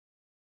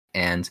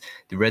 and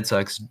the Red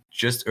Sox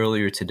just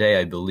earlier today,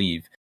 I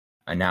believe,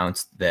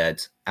 announced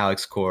that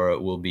Alex Cora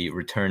will be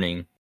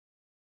returning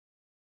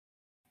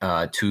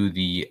to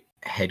the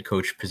head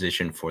coach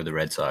position for the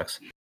Red Sox.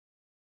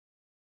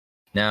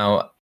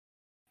 Now,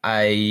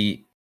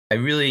 I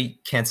really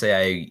can't say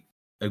I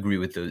agree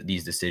with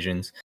these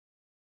decisions.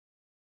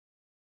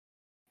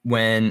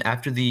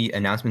 After the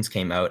announcements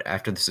came out,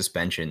 after the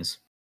suspensions,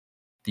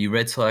 the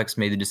Red Sox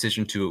made the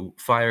decision to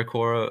fire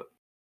Cora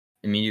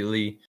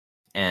immediately,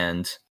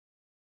 and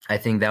I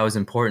think that was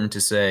important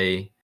to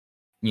say,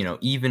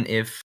 even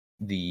if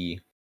the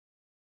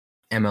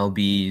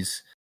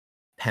MLB's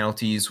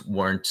penalties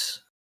weren't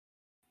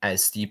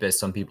as steep as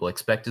some people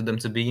expected them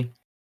to be,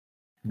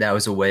 that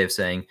was a way of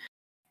saying,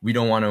 we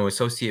don't want to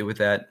associate with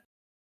that.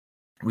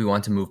 We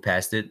want to move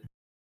past it.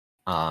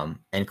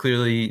 And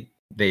clearly,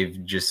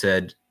 they've just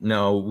said,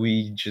 no,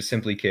 we just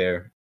simply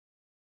care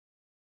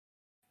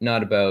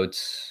not about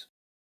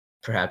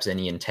perhaps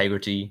any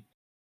integrity,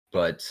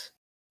 but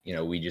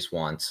we just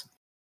want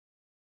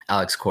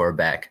Alex Cora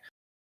back.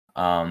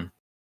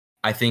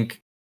 I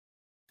think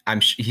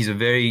he's a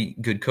very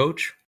good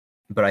coach,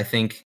 but I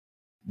think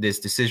this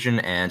decision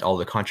and all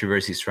the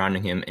controversy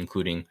surrounding him,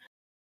 including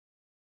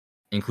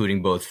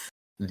both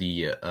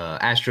the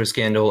Astros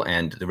scandal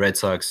and the Red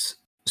Sox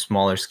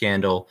smaller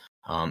scandal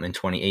in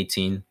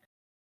 2018,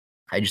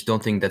 I just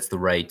don't think that's the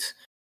right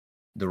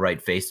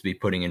face to be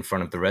putting in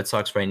front of the Red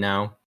Sox right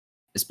now,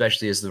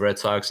 especially as the Red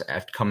Sox,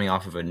 after coming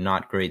off of a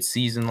not great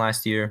season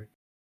last year,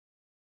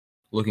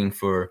 looking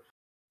for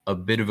a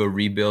bit of a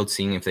rebuild,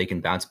 seeing if they can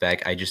bounce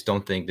back. I just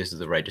don't think this is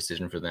the right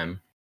decision for them.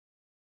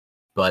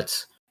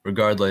 But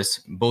regardless,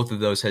 both of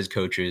those head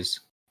coaches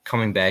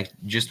coming back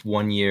just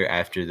 1 year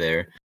after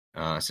their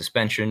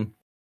suspension,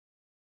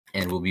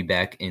 and will be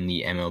back in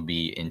the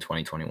MLB in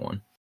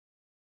 2021.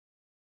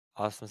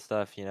 Awesome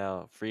stuff.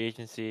 Free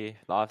agency,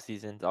 the off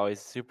season is always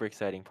a super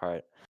exciting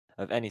part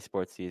of any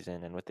sports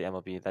season, and with the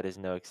MLB, that is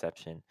no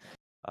exception.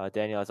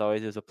 Daniel, as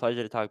always, it was a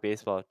pleasure to talk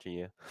baseball to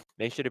you.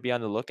 Make sure to be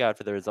on the lookout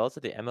for the results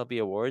of the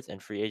MLB awards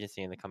and free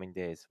agency in the coming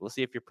days. We'll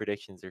see if your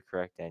predictions are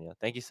correct, Daniel.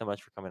 Thank you so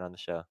much for coming on the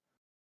show.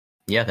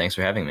 Yeah, thanks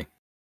for having me.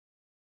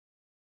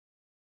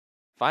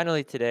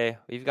 Finally, today,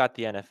 we've got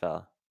the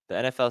NFL. The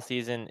NFL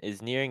season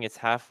is nearing its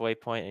halfway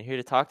point, and here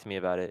to talk to me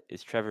about it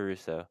is Trevor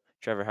Russo.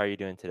 Trevor, how are you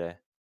doing today?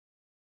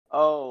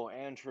 Oh,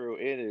 Andrew,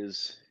 it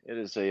is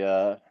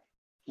a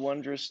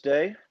wondrous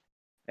day,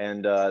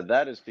 and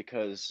that is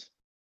because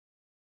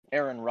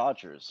Aaron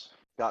Rodgers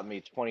got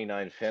me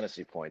 29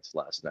 fantasy points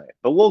last night.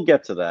 But we'll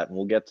get to that, and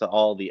we'll get to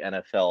all the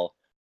NFL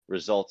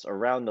results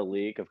around the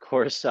league. Of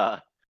course,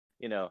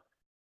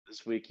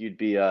 this week you'd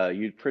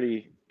be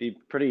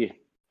pretty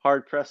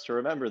hard pressed to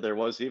remember there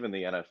was even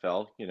the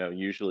NFL.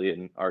 Usually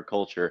in our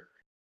culture,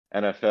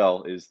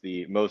 NFL is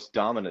the most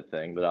dominant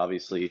thing, but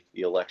obviously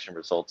the election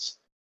results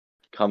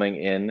coming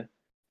in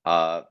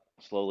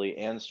slowly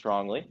and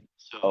strongly.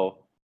 So,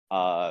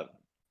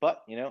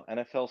 but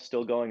NFL's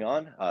still going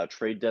on.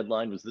 Trade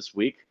deadline was this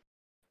week,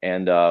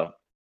 and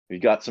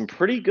we've got some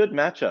pretty good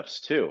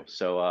matchups too.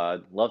 So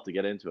I'd love to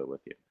get into it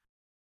with you.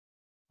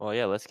 Well,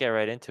 yeah, let's get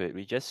right into it.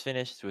 We just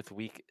finished with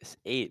week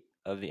 8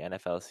 of the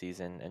NFL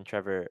season, and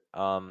Trevor,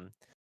 are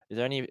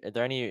there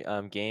any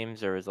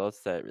games or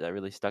results that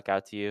really stuck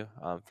out to you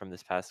from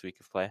this past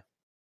week of play?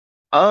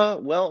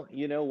 Well,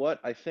 you know what?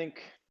 I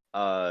think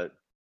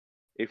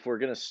if we're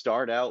gonna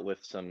start out with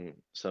some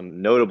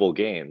notable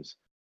games,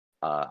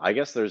 I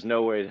guess there's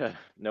nowhere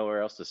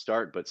else to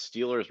start but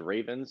Steelers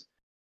Ravens.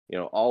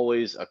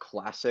 Always a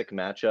classic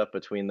matchup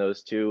between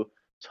those two.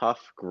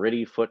 Tough,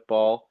 gritty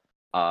football.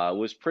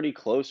 Was pretty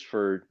close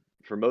for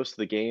most of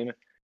the game.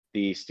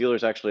 The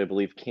Steelers actually, I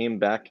believe, came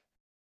back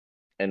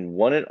and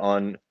won it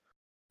on,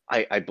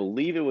 I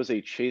believe it was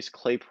a Chase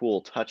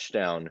Claypool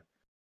touchdown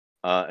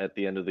at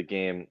the end of the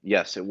game.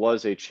 Yes, it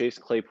was a Chase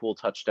Claypool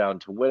touchdown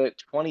to win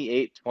it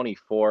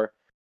 28-24.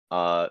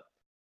 Ben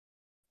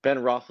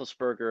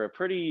Roethlisberger, a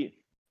pretty,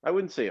 I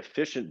wouldn't say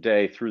efficient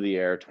day through the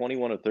air,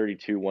 21 of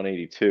 32,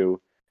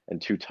 182,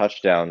 and 2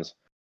 touchdowns.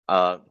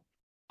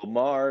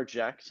 Lamar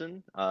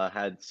Jackson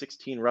had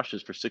 16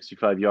 rushes for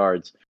 65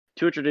 yards,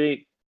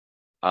 208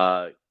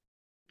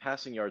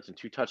 passing yards and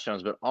 2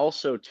 touchdowns, but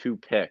also 2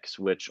 picks,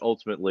 which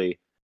ultimately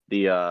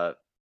the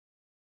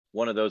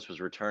one of those was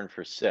returned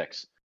for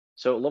 6.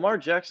 So Lamar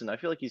Jackson, I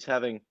feel like he's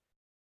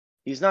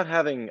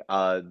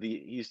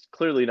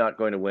clearly not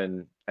going to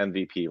win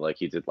MVP like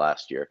he did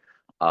last year.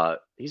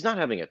 He's not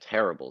having a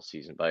terrible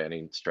season by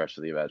any stretch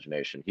of the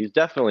imagination. He's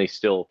definitely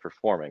still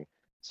performing.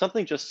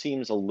 Something just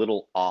seems a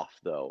little off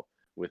though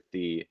with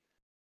the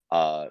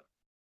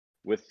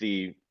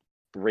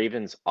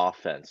Ravens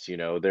offense.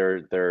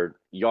 Their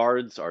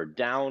yards are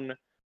down,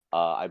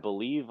 I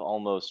believe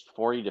almost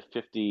 40 to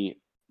 50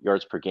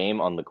 yards per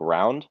game on the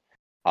ground.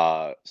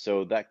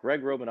 So that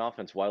Greg Roman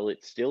offense, while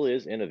it still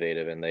is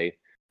innovative, and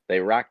they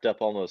racked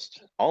up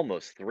almost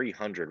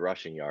 300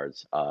 rushing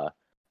yards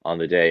on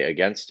the day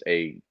against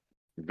a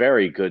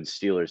very good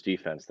Steelers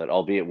defense that,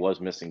 albeit was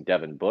missing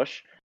Devin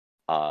Bush,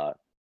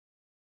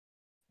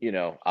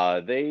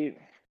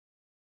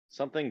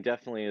 something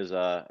definitely is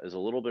a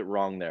little bit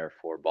wrong there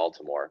for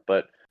Baltimore.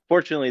 But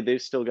fortunately,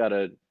 they've still got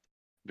a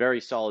very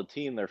solid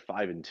team. They're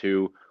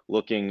 5-2,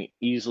 looking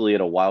easily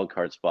at a wild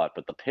card spot.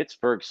 But the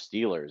Pittsburgh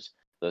Steelers,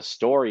 the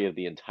story of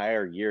the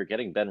entire year,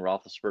 getting Ben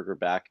Roethlisberger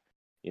back,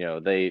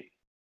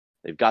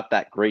 they've got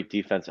that great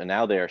defense, and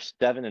now they are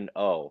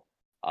 7-0,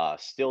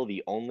 still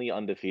the only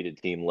undefeated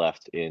team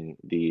left in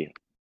the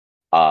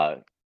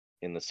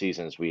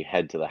season as we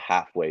head to the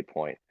halfway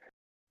point.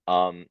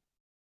 The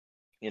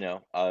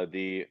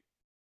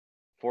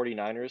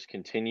 49ers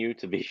continue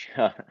to be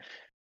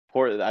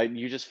poor.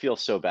 You just feel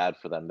so bad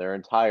for them. Their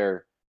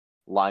entire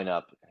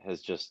lineup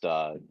has just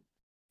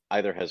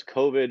either has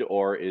COVID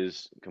or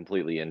is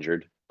completely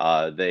injured.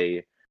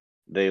 They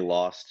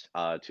lost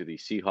to the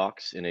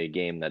Seahawks in a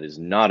game that is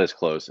not as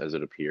close as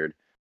it appeared.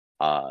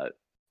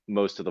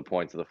 Most of the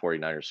points that the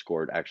 49ers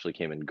scored actually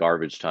came in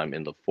garbage time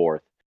in the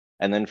 4th.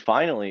 And then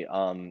finally,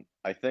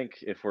 I think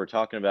if we're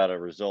talking about a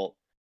result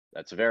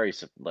that's very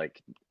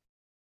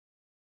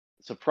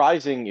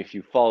surprising if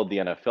you followed the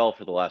NFL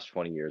for the last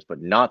 20 years,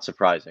 but not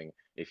surprising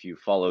if you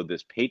followed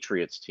this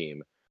Patriots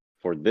team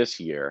for this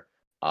year.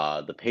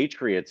 The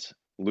Patriots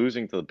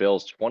losing to the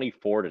Bills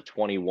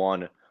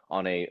 24-21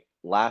 on a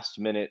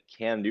last-minute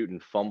Cam Newton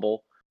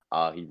fumble.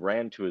 He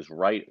ran to his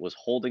right, was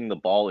holding the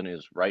ball in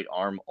his right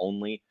arm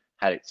only,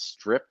 had it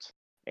stripped,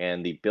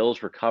 and the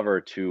Bills recover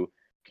to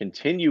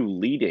continue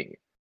leading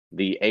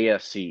the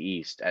AFC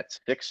East at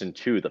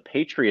 6-2. The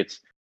Patriots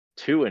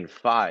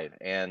 2-5,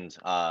 and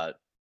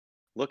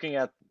looking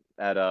at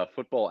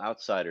Football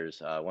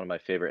Outsiders, one of my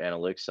favorite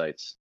analytics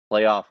sites,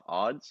 playoff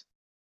odds.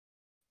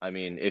 I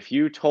mean, if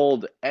you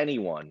told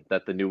anyone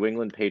that the New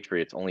England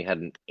Patriots only had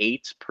an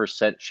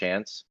 8%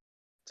 chance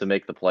to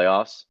make the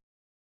playoffs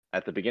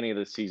at the beginning of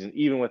the season,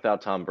 even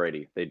without Tom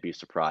Brady, they'd be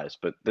surprised.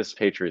 But this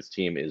Patriots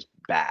team is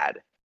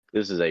bad.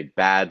 This is a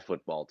bad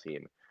football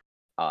team.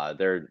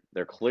 They're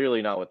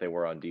clearly not what they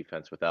were on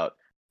defense without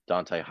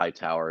Dante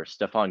Hightower.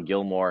 Stephon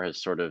Gilmore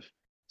has sort of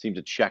seemed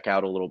to check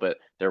out a little bit.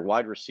 Their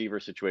wide receiver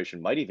situation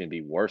might even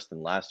be worse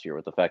than last year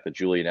with the fact that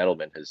Julian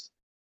Edelman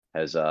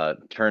has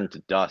turned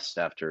to dust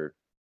after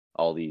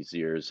all these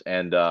years.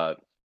 And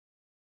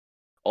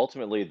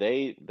ultimately,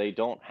 they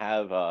don't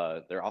have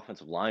their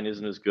offensive line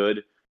isn't as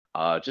good.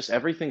 Just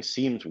everything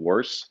seems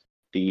worse.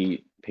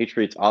 The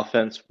Patriots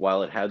offense,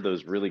 while it had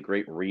those really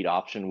great read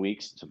option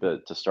weeks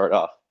to start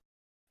off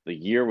the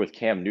year with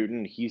Cam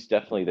Newton, he's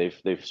definitely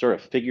they've sort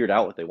of figured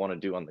out what they want to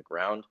do on the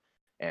ground,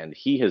 and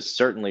he has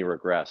certainly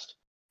regressed.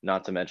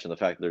 Not to mention the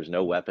fact that there's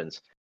no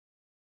weapons.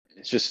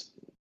 It's just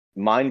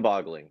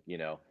mind-boggling,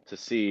 to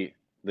see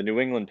the New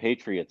England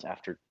Patriots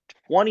after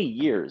 20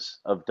 years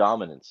of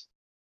dominance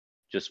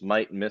just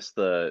might miss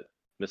the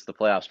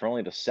playoffs for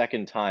only the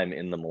second time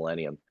in the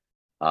millennium.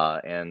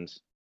 And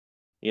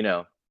you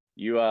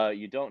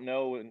don't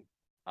know when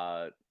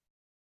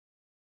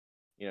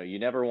you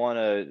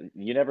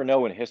never know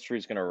when history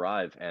is going to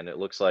arrive, and it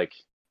looks like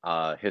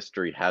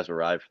history has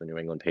arrived for the New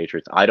England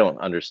Patriots. I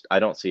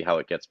don't see how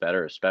it gets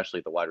better, especially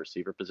at the wide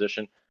receiver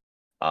position.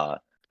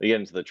 We get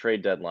into the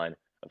trade deadline.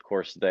 Of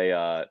course,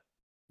 the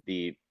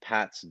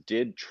Pats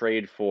did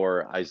trade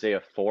for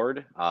Isaiah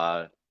Ford,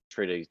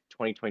 trade a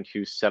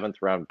 2022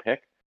 7th-round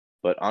pick.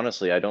 But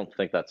honestly, I don't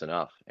think that's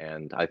enough.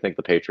 And I think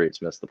the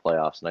Patriots missed the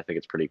playoffs, and I think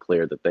it's pretty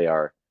clear that they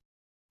are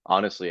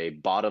honestly a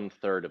bottom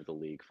third of the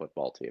league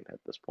football team at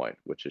this point,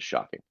 which is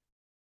shocking.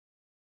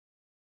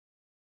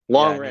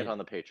 Long rant on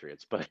the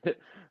Patriots,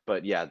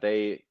 but yeah,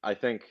 I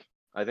think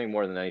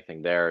more than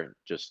anything, they're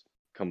just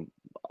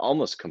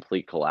almost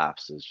complete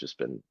collapse has just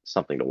been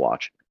something to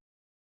watch.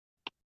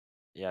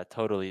 Yeah,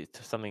 totally.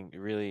 Something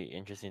really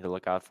interesting to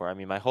look out for. I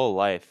mean, my whole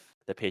life,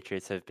 the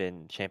Patriots have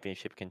been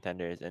championship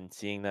contenders, and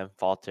seeing them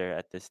falter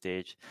at this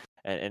stage,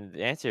 and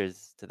the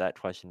answers to that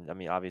question, I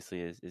mean, obviously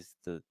is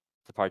the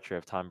departure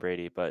of Tom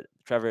Brady. But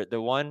Trevor,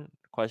 the one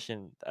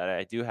question that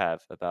I do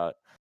have about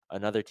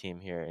another team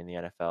here in the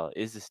NFL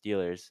is the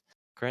Steelers,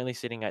 currently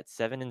sitting at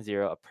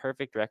 7-0, a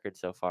perfect record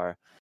so far.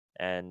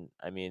 And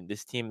I mean,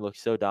 this team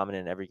looks so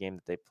dominant in every game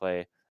that they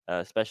play,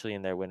 especially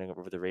in their winning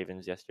over the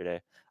Ravens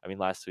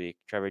last week.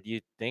 Trevor, do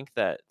you think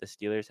that the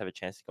Steelers have a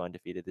chance to go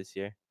undefeated this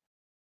year?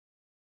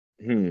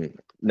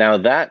 Now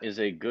that is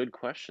a good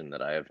question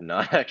that I have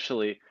not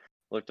actually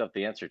looked up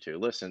the answer to.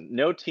 Listen,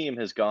 no team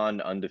has gone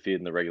undefeated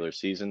in the regular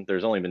season.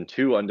 There's only been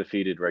 2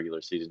 undefeated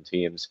regular season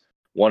teams.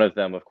 One of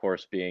them, of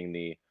course, being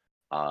the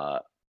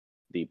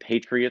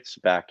Patriots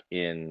back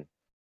in.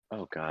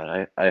 Oh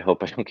God, I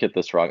hope I don't get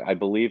this wrong. I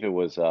believe it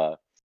was the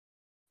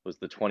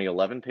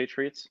 2011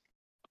 Patriots.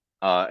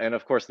 And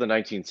of course, the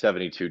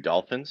 1972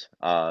 Dolphins.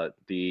 I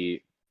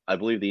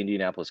believe the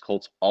Indianapolis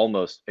Colts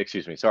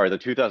the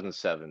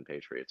 2007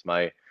 Patriots.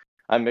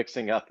 I'm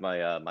mixing up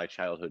my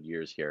childhood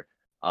years here.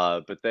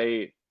 But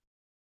they,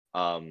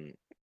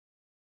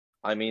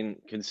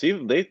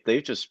 conceivably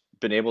they've just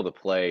been able to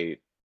play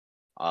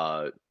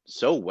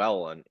so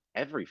well on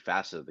every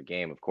facet of the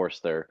game. Of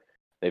course,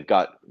 they've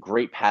got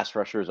great pass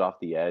rushers off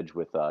the edge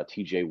with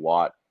T.J.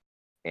 Watt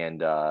and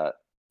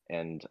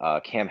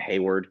Cam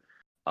Hayward.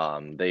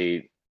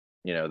 They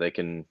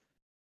can.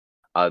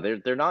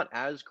 They're not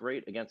as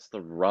great against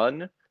the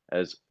run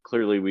as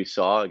clearly we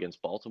saw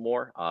against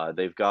Baltimore.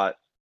 They've got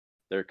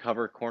their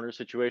cover corner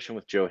situation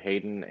with Joe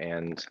Hayden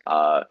and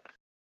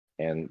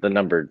the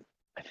number,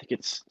 I think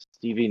it's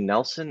Stevie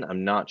Nelson.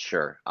 I'm not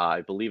sure.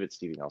 I believe it's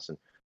Stevie Nelson.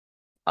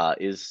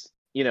 It's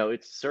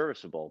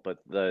serviceable, but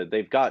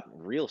they've got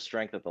real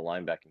strength at the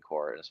linebacking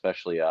core, and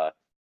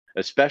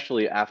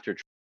especially after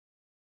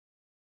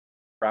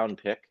round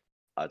pick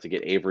to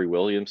get Avery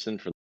Williamson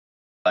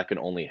that can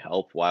only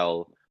help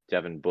while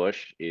Devin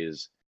Bush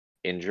is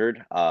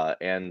injured.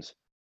 And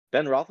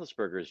Ben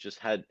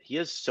Roethlisberger he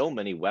has so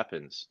many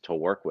weapons to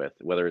work with,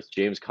 whether it's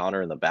James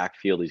Conner in the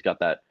backfield. He's got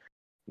that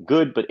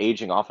good but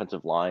aging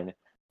offensive line.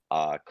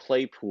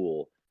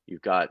 Claypool.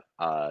 You've got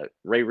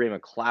Ray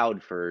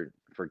McLeod for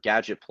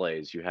gadget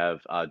plays. You have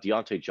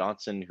Deontay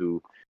Johnson,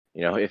 who,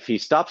 if he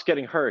stops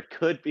getting hurt,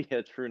 could be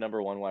a true number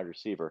 1 wide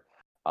receiver.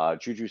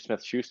 Juju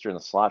Smith-Schuster in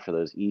the slot for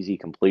those easy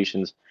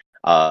completions.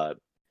 And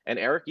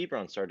Eric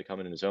Ebron started to come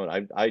in his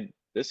own.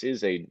 This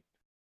is a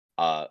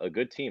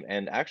good team.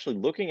 And actually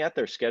looking at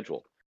their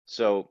schedule,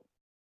 so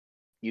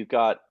you've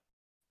got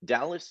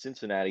Dallas,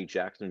 Cincinnati,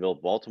 Jacksonville,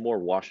 Baltimore,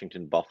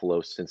 Washington,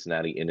 Buffalo,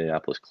 Cincinnati,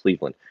 Indianapolis,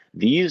 Cleveland.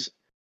 These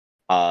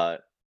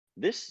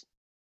this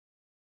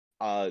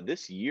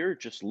year,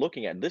 just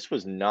looking at this,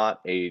 was not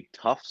a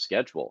tough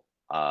schedule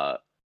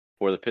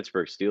for the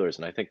Pittsburgh Steelers,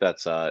 and I think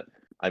that's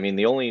I mean,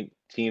 the only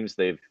teams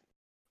they've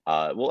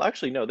well,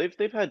 actually no,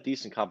 they've had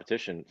decent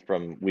competition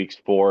from weeks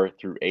 4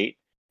 through 8.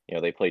 You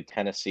know, they played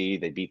Tennessee,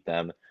 they beat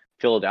them.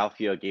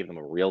 Philadelphia gave them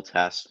a real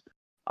test.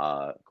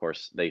 Of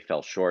course, they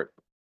fell short.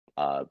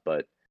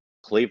 But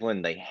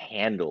Cleveland, they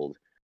handled.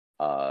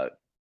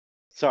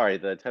 Sorry,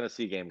 the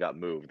Tennessee game got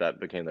moved. That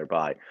became their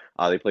bye.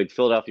 They played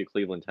Philadelphia,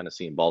 Cleveland,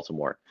 Tennessee, and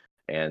Baltimore,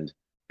 and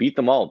beat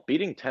them all.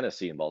 Beating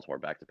Tennessee and Baltimore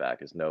back to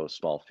back is no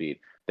small feat.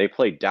 They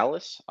played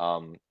Dallas.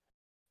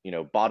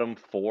 Bottom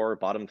 4,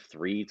 bottom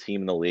 3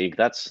 team in the league.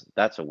 That's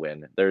a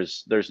win.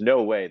 There's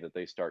no way that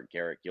they start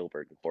Garrett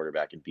Gilbert in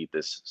quarterback and beat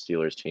this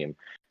Steelers team.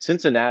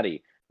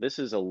 Cincinnati. This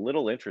is a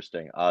little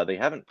interesting. They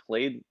haven't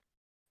played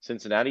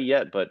Cincinnati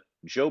yet, but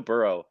Joe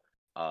Burrow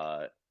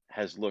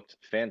has looked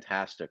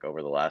fantastic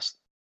over the last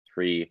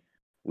 3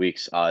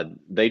 weeks.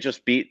 They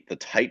just beat the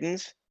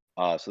Titans.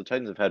 So the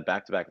Titans have had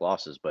back-to-back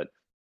losses, but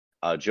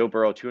Joe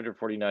Burrow,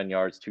 249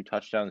 yards, 2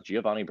 touchdowns.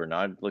 Giovanni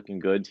Bernard looking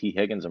good. T.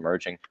 Higgins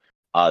emerging.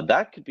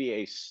 That could be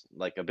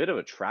a bit of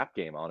a trap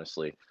game,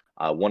 honestly.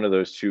 One of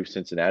those 2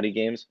 Cincinnati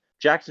games.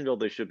 Jacksonville,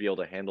 they should be able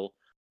to handle.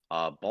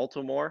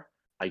 Baltimore,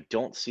 I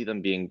don't see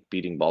them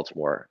beating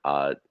Baltimore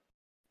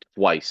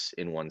twice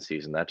in one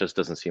season. That just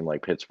doesn't seem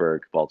like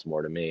Pittsburgh,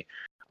 Baltimore to me.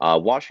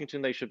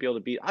 Washington, they should be able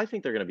to beat. I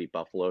think they're going to beat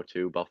Buffalo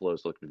too.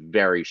 Buffalo's looked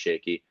very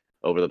shaky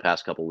over the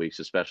past couple weeks,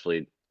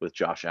 especially with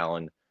Josh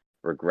Allen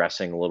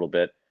regressing a little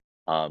bit.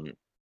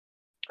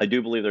 I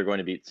do believe they're going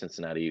to beat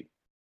Cincinnati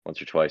once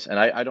or twice, and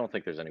I don't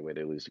think there's any way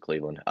they lose to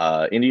Cleveland.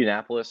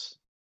 Indianapolis,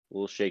 a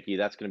little shaky.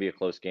 That's going to be a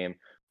close game.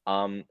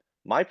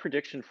 My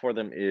prediction for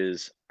them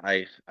is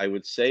I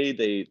would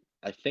say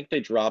I think they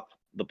drop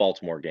the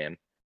Baltimore game.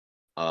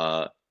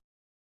 I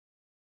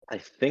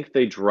think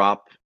they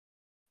drop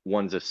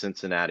ones of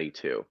Cincinnati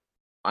too.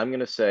 I'm going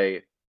to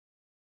say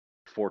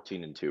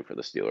 14-2 for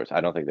the Steelers.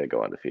 I don't think they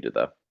go undefeated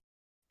though.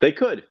 They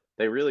could.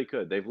 They really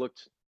could. They've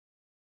looked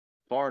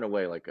far and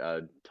away like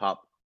a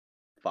top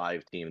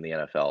 5 team in the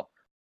NFL.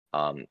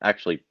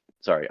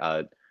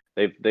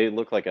 They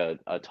look like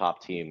a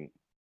top team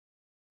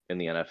in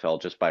the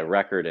NFL just by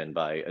record and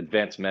by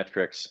advanced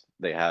metrics.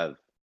 They have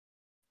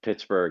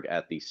Pittsburgh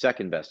at the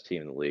second best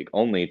team in the league,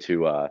 only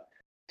to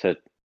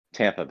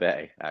Tampa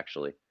Bay,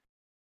 actually.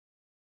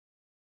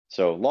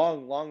 So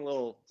long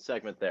little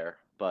segment there,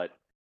 but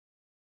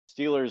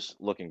Steelers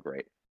looking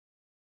great.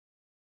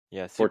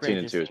 Yeah,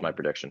 14-2 is my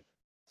prediction.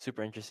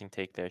 Super interesting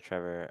take there,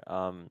 Trevor.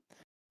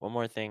 One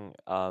more thing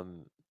that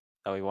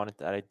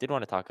I did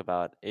want to talk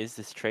about is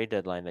this trade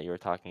deadline that you were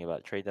talking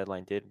about. Trade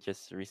deadline did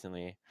just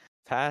recently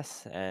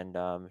pass, and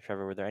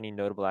Trevor, were there any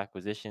notable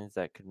acquisitions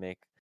that could make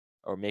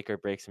or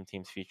break some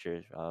teams'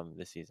 futures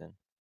this season?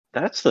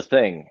 That's the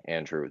thing,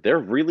 Andrew. There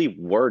really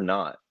were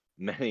not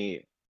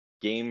many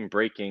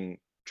game-breaking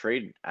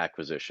trade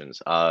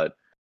acquisitions. I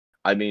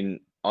mean,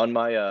 on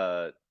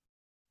my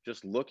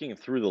just looking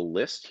through the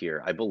list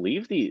here, I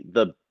believe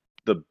the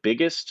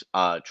biggest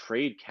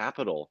trade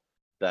capital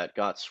that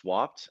got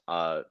swapped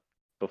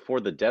before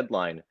the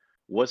deadline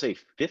was a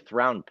 5th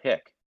round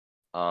pick.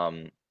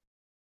 A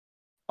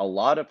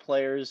lot of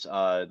players,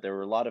 there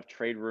were a lot of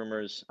trade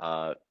rumors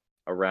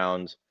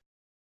around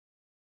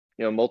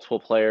multiple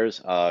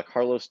players.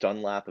 Carlos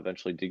Dunlap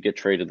eventually did get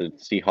traded to the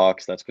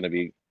Seahawks. That's going to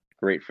be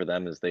great for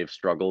them as they've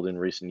struggled in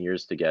recent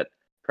years to get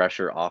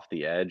pressure off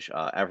the edge.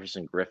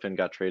 Everson Griffin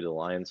got traded to the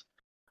Lions.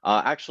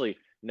 Actually,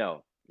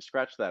 no,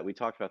 scratch that. We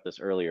talked about this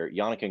earlier.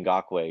 Yannick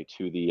Ngakoue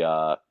to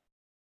the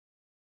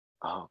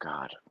oh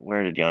God,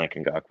 where did Yannick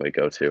Ngakoue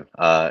go to?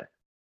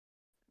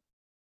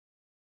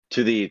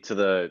 To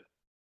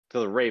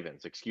the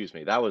Ravens. Excuse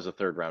me, that was a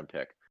 3rd round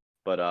pick.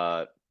 But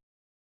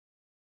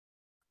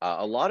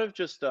a lot of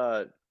just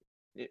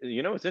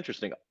it's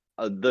interesting.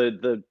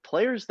 The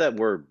players that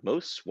were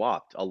most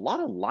swapped, a lot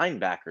of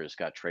linebackers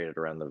got traded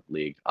around the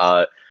league.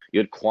 You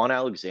had Quan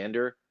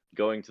Alexander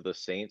going to the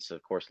Saints,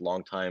 of course,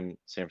 longtime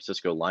San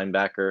Francisco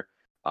linebacker.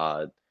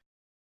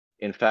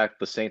 In fact,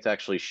 the Saints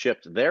actually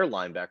shipped their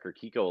linebacker,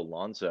 Kiko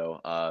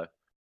Alonso,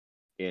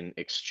 in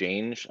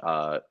exchange.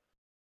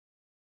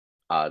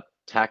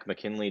 Tack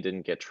McKinley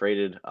didn't get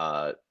traded.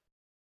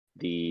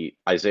 The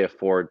Isaiah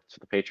Ford to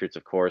the Patriots,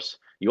 of course.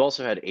 You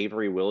also had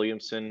Avery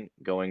Williamson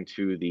going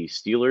to the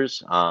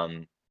Steelers.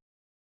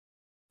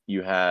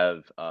 You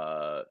have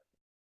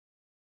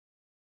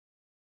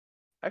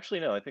actually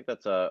no, I think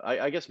that's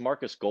I guess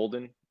Marcus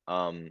Golden.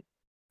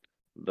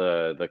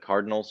 The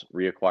Cardinals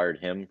reacquired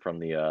him from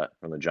the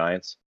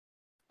Giants.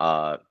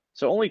 So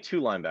only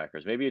 2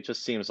 linebackers. Maybe it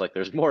just seems like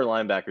there's more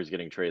linebackers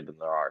getting traded than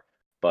there are.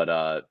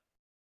 But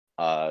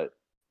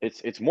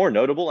it's more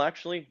notable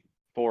actually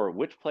for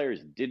which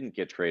players didn't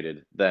get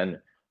traded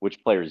than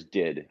which players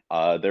did.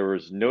 There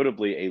was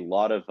notably a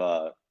lot of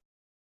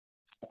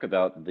talk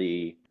about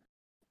the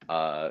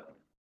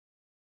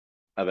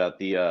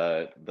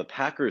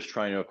Packers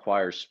trying to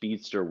acquire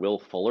speedster Will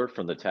Fuller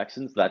from the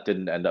Texans. That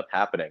didn't end up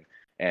happening.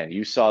 And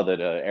you saw that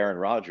Aaron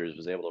Rodgers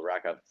was able to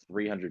rack up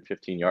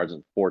 315 yards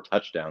and 4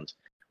 touchdowns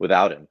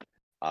without him.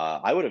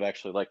 I would have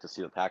actually liked to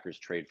see the Packers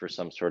trade for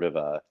some sort of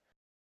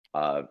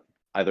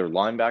either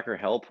linebacker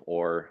help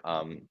or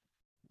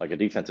like a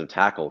defensive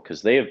tackle,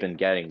 because they have been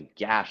getting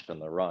gashed in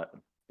the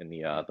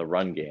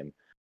run game.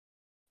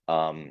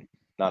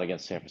 Not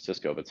against San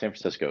Francisco, but San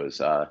Francisco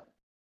is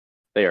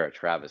they are a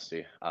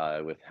travesty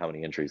with how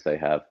many injuries they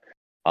have.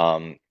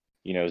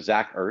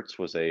 Zach Ertz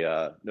was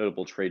a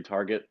notable trade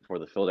target for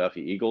the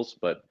Philadelphia Eagles,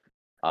 but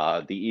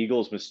the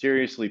Eagles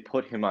mysteriously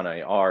put him on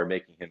IR,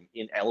 making him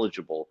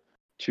ineligible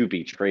to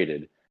be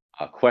traded.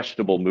 A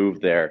questionable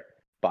move there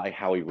by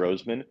Howie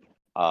Roseman.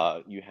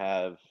 You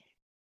have,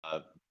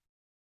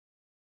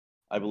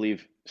 I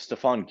believe,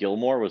 Stephon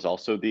Gilmore was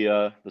also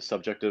the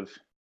subject of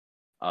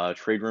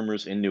trade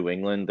rumors in New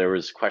England. There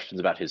was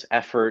questions about his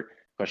effort,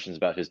 questions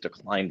about his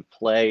declined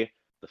play.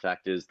 The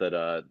fact is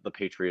that the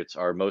Patriots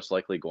are most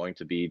likely going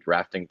to be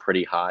drafting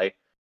pretty high.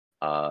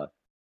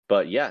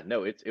 But yeah,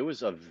 no, it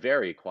was a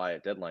very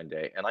quiet deadline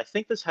day, and I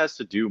think this has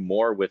to do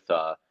more with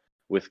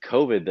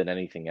COVID than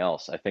anything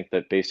else. I think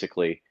that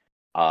basically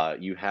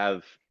you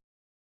have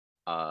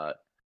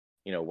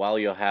while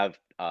you'll have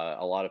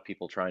a lot of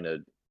people trying to,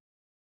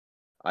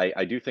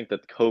 I do think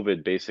that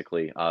COVID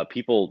basically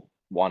people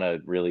want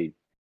to really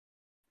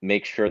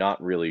make sure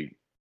not really,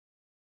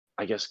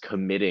 I guess,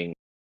 committing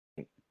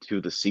to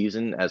the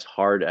season as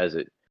hard as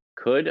it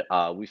could.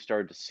 We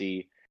started to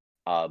see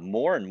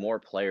more and more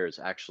players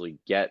actually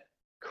get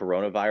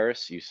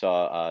coronavirus. You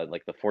saw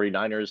like the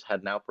 49ers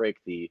had an outbreak.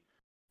 The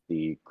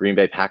Green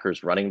Bay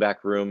Packers running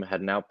back room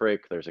had an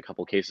outbreak. There's a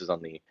couple cases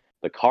on the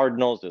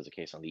Cardinals. There's a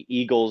case on the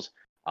Eagles.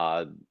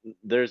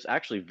 There's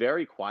actually,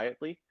 very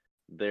quietly,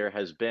 there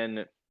has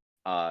been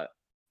a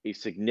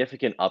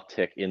significant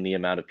uptick in the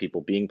amount of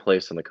people being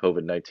placed on the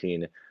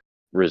COVID-19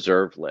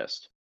 reserve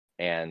list.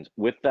 And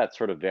with that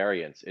sort of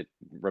variance, it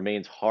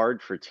remains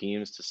hard for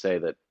teams to say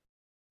that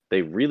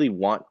they really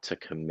want to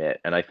commit.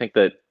 And I think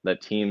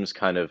that teams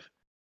kind of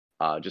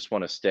just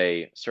want to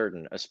stay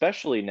certain,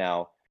 especially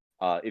now.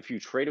 If you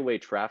trade away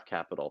draft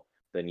capital,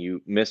 then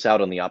you miss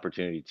out on the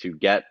opportunity to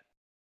get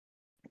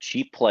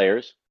cheap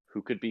players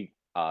who could be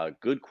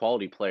good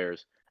quality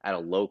players at a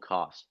low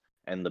cost.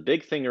 And the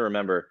big thing to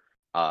remember,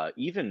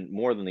 even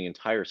more than the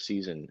entire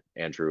season,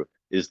 Andrew,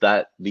 is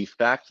that the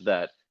fact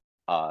that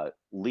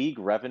league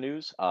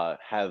revenues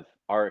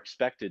are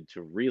expected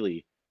to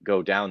really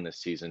go down this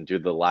season due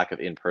to the lack of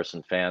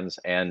in-person fans,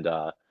 and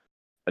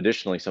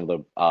additionally, some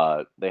of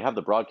the they have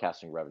the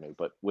broadcasting revenue,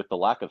 but with the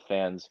lack of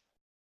fans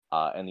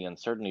and the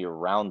uncertainty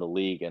around the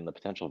league and the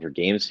potential for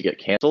games to get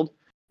canceled,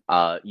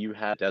 you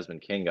had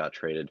Desmond King got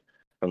traded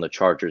from the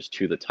Chargers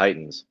to the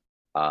Titans.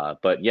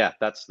 But yeah,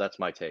 that's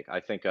my take. I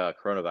think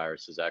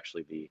coronavirus is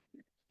actually the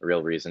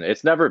real reason.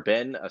 It's never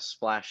been a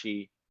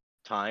splashy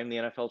time, the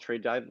NFL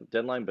trade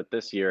deadline, but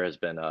this year has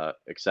been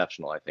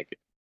exceptional, I think,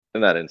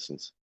 in that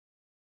instance.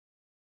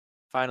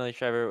 Finally,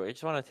 Trevor, I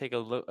just want to take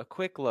a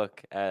quick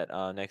look at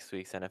next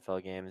week's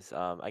NFL games.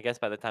 I guess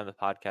by the time the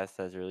podcast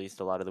has released,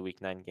 a lot of the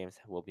Week 9 games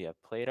will be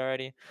played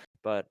already.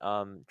 But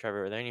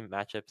Trevor, are there any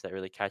matchups that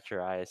really catch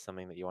your eye as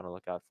something that you want to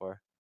look out for?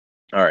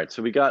 All right,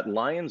 so we got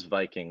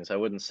Lions-Vikings. I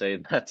wouldn't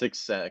say that's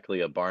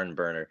exactly a barn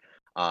burner.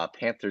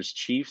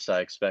 Panthers-Chiefs,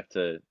 I expect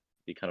to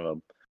be kind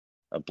of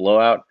a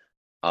blowout.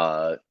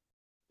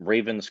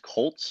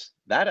 Ravens-Colts,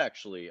 that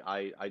actually,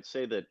 I'd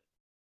say that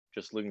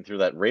just looking through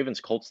that,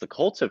 Ravens-Colts, the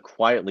Colts have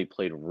quietly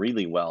played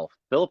really well.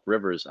 Phillip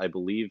Rivers, I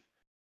believe,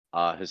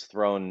 has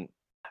thrown,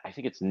 I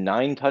think it's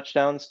 9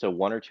 touchdowns to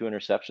 1 or 2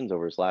 interceptions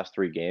over his last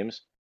 3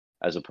 games,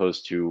 as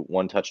opposed to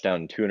 1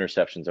 touchdown and 2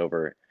 interceptions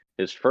over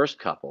his first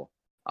couple.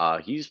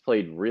 He's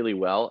played really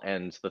well,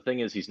 and the thing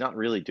is, he's not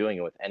really doing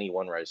it with any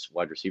one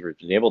wide receiver.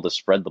 He's been able to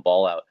spread the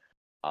ball out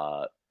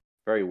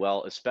very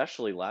well,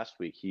 especially last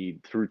week. He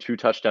threw 2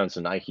 touchdowns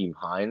to Nyheim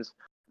Hines.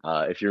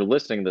 If you're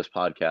listening to this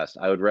podcast,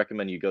 I would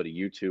recommend you go to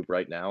YouTube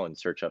right now and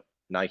search up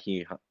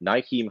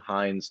Nyheim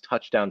Hines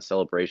touchdown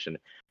celebration.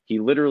 He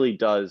literally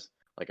does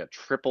like a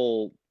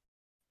triple,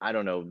 I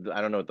don't know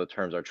what the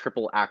terms are,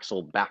 triple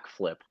axle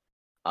backflip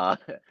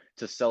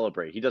to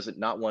celebrate. He does it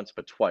not once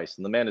but twice,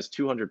 and the man is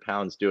 200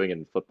 pounds doing it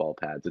in football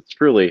pads. It's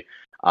truly,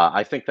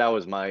 I think that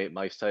was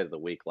my sight of the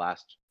week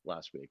last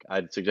week.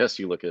 I'd suggest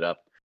you look it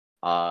up,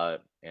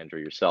 Andrew,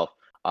 yourself.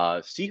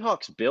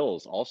 Seahawks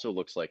Bills also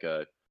looks like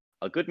a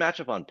good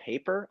matchup on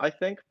paper, I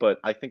think, but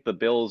I think the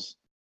Bills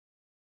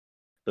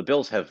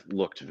have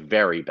looked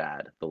very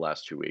bad the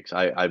last 2 weeks.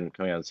 I'm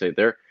coming out and say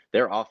their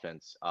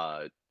offense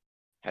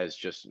has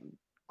just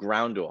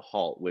ground to a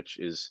halt, which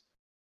is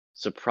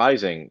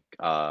surprising,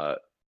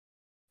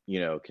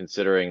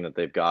 considering that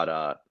they've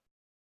got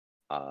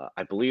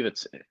I believe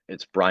it's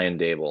Brian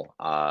Dable.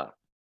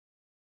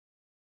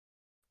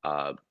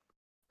 The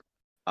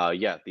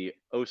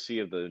OC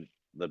of the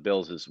the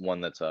Bills is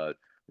one that's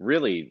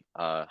really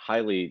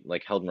highly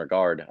held in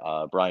regard.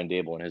 Brian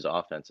Dable and his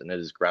offense, and it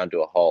has ground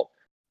to a halt,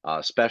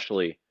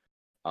 especially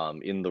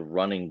in the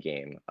running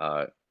game.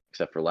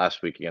 Except for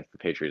last week against the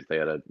Patriots, they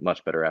had a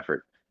much better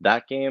effort.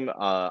 That game,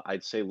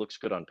 I'd say, looks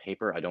good on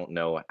paper. I don't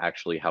know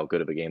actually how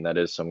good of a game that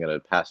is, so I'm going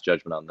to pass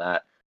judgment on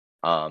that.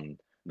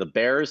 The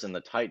Bears and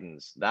the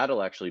Titans,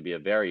 that'll actually be a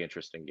very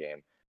interesting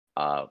game,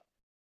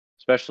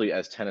 especially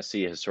as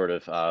Tennessee has sort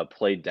of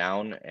played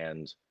down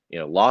and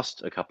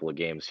lost a couple of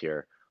games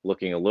here,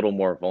 looking a little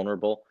more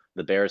vulnerable.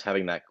 The Bears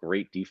having that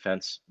great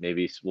defense,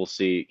 maybe we'll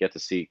get to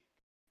see,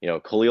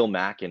 Khalil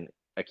Mack and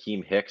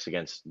Akeem Hicks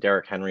against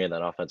Derrick Henry and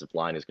that offensive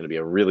line is going to be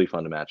a really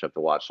fun matchup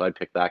to watch. So I'd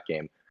pick that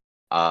game.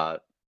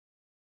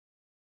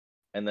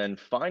 And then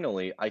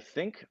finally, I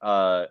think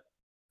I'm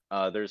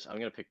going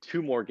to pick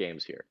two more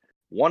games here.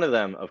 One of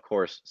them, of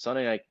course,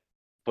 Sunday Night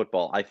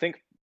Football. I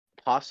think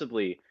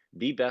possibly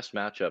the best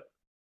matchup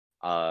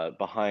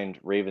behind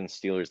Ravens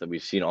Steelers that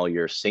we've seen all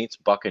year. Saints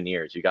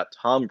Buccaneers. You got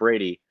Tom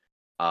Brady,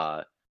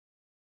 at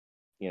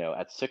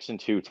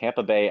 6-2.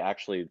 Tampa Bay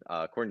actually,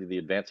 according to the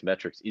advanced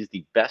metrics, is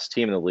the best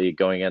team in the league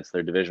going against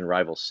their division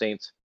rival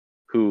Saints,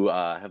 who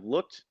have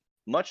looked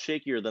much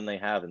shakier than they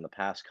have in the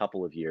past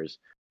couple of years.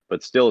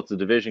 But still, it's a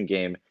division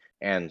game,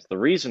 and the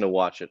reason to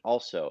watch it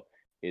also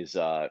is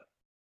the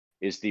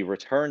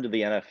return to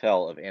the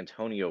NFL of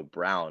Antonio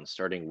Brown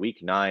starting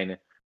Week 9,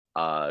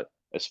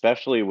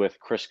 especially with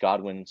Chris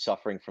Godwin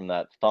suffering from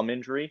that thumb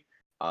injury.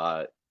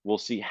 We'll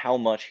see how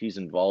much he's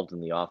involved in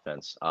the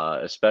offense.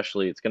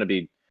 Especially, it's going to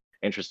be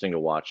interesting to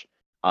watch.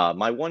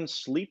 My one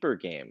sleeper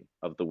game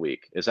of the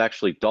week is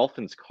actually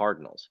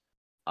Dolphins-Cardinals.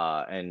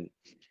 And,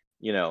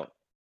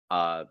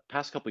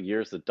 past couple of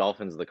years, the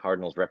Dolphins and the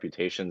Cardinals'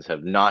 reputations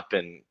have not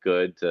been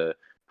good, to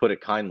put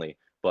it kindly.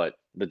 But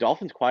the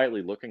Dolphins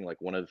quietly looking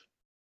like one of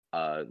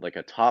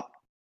a top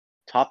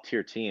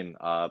tier team,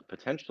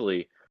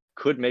 potentially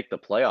could make the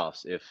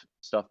playoffs if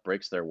stuff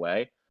breaks their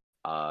way.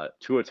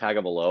 Tua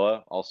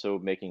Tagovailoa also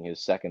making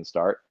his second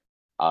start.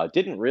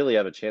 Didn't really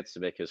have a chance to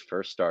make his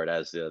first start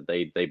as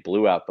they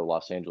blew out the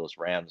Los Angeles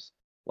Rams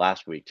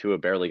last week. Tua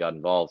barely got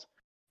involved.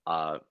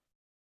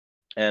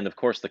 And of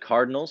course the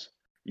Cardinals,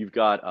 you've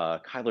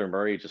got Kyler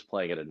Murray just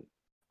playing at an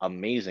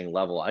amazing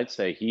level. I'd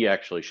say he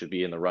actually should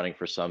be in the running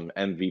for some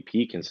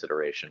MVP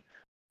consideration.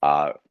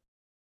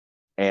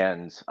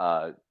 And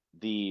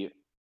the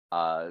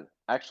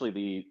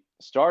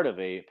start of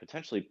a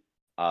potentially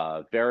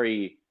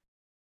very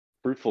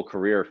fruitful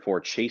career for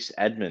Chase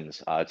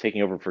Edmonds,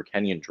 taking over for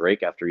Kenyon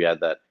Drake after he had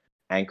that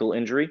ankle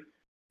injury.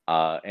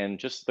 And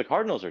just the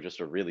Cardinals are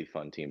just a really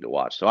fun team to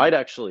watch. So I'd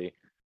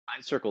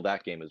circle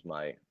that game as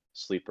my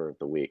sleeper of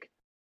the week.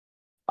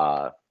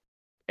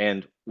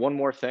 And one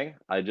more thing,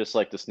 I'd just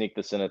like to sneak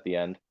this in at the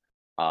end.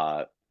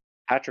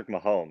 Patrick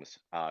Mahomes,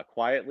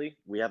 quietly,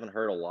 we haven't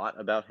heard a lot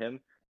about him.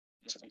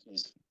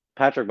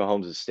 Patrick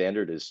Mahomes'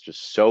 standard is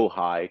just so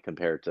high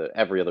compared to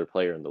every other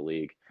player in the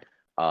league.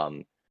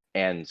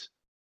 And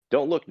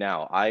don't look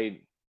now. I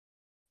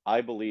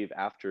believe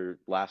after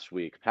last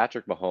week,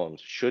 Patrick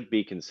Mahomes should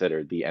be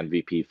considered the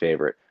MVP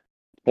favorite.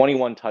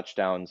 21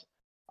 touchdowns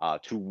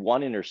to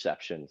 1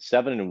 interception,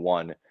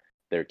 7-1.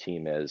 Their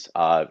team is.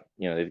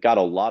 They've got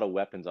a lot of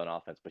weapons on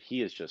offense, but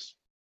he is just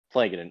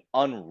playing at an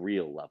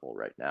unreal level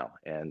right now.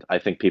 And I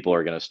think people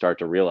are going to start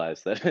to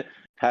realize that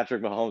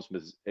Patrick Mahomes,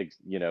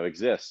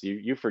 exists.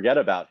 You forget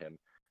about him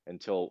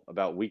until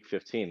about week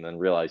 15, then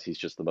realize he's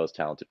just the most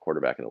talented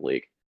quarterback in the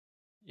league.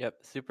 Yep,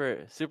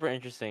 super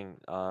interesting.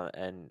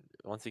 And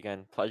once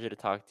again, pleasure to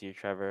talk to you,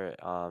 Trevor.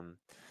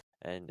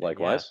 And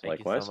likewise,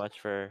 thank you so much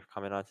for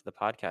coming on to the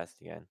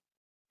podcast again.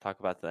 Talk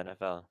about the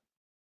NFL.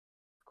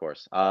 Of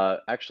course.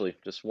 Actually,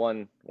 just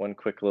one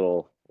quick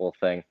little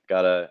thing.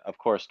 Gotta, of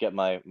course, get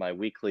my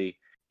weekly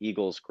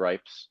Eagles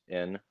gripes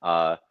in.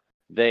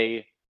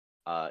 They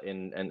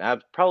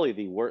probably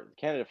the worst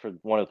candidate for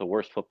one of the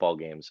worst football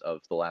games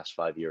of the last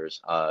 5 years.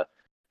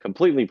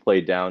 Completely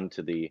played down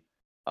to the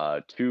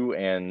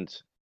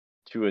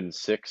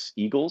 2-6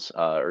 Eagles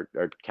or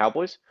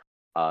Cowboys.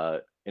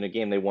 In a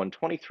game they won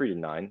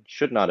 23-9.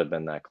 Should not have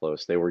been that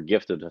close. They were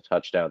gifted a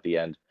touchdown at the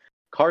end.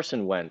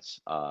 Carson Wentz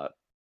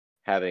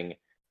having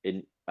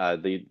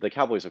the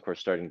Cowboys, of course,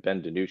 starting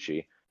Ben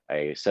DiNucci,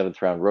 a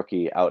 7th round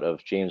rookie out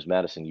of James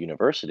Madison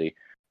University,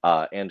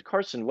 and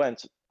Carson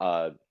Wentz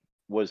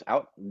was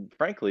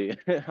frankly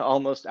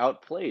almost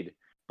outplayed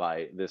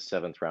by this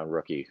 7th round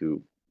rookie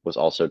who was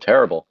also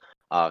terrible.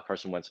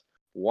 Carson Wentz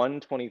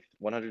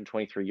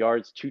 123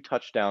 yards, 2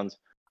 touchdowns.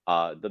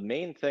 The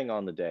main thing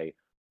on the day,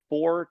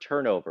 4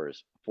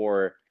 turnovers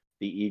for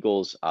the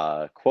Eagles,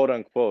 quote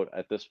unquote,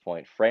 at this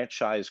point,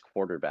 franchise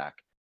quarterback.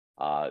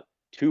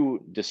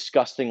 2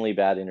 disgustingly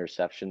bad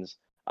interceptions,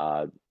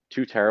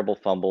 2 terrible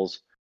fumbles.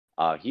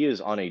 He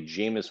is on a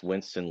Jameis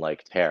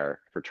Winston-like tear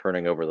for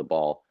turning over the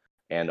ball.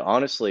 And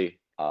honestly,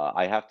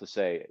 I have to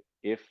say,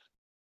 if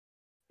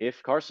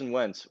Carson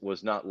Wentz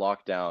was not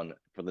locked down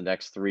for the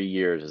next 3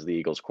 years as the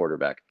Eagles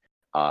quarterback,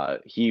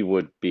 he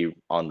would be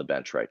on the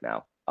bench right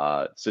now.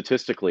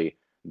 Statistically,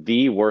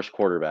 the worst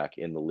quarterback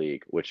in the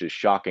league, which is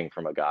shocking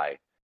from a guy,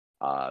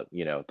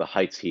 the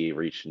heights he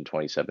reached in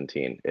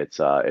 2017.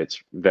 It's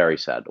very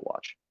sad to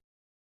watch.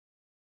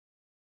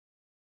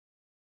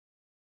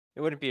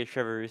 It wouldn't be a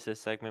Trevor Russo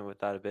segment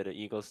without a bit of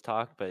Eagles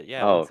talk, but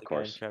yeah, Oh, once of again,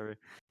 course. Trevor,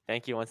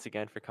 thank you once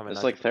again for coming It's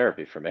on. like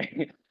therapy for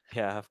me.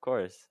 Yeah, of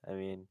course. I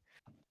mean,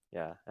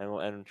 yeah,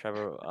 and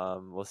Trevor,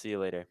 we'll see you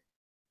later.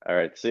 All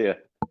right, see ya.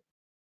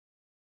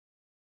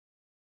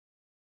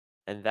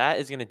 And that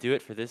is going to do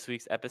it for this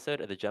week's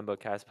episode of the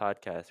JumboCast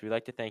podcast. We'd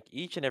like to thank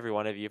each and every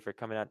one of you for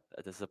coming out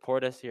to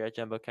support us here at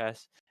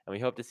JumboCast, and we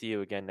hope to see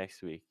you again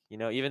next week.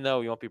 Even though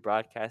we won't be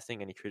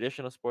broadcasting any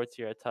traditional sports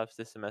here at Tufts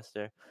this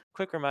semester,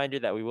 quick reminder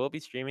that we will be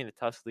streaming the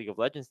Tufts League of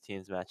Legends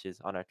teams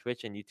matches on our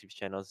Twitch and YouTube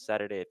channels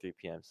Saturday at 3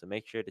 p.m., so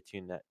make sure to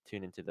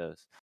tune into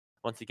those.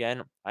 Once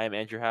again, I am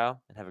Andrew Hau,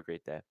 and have a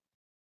great day.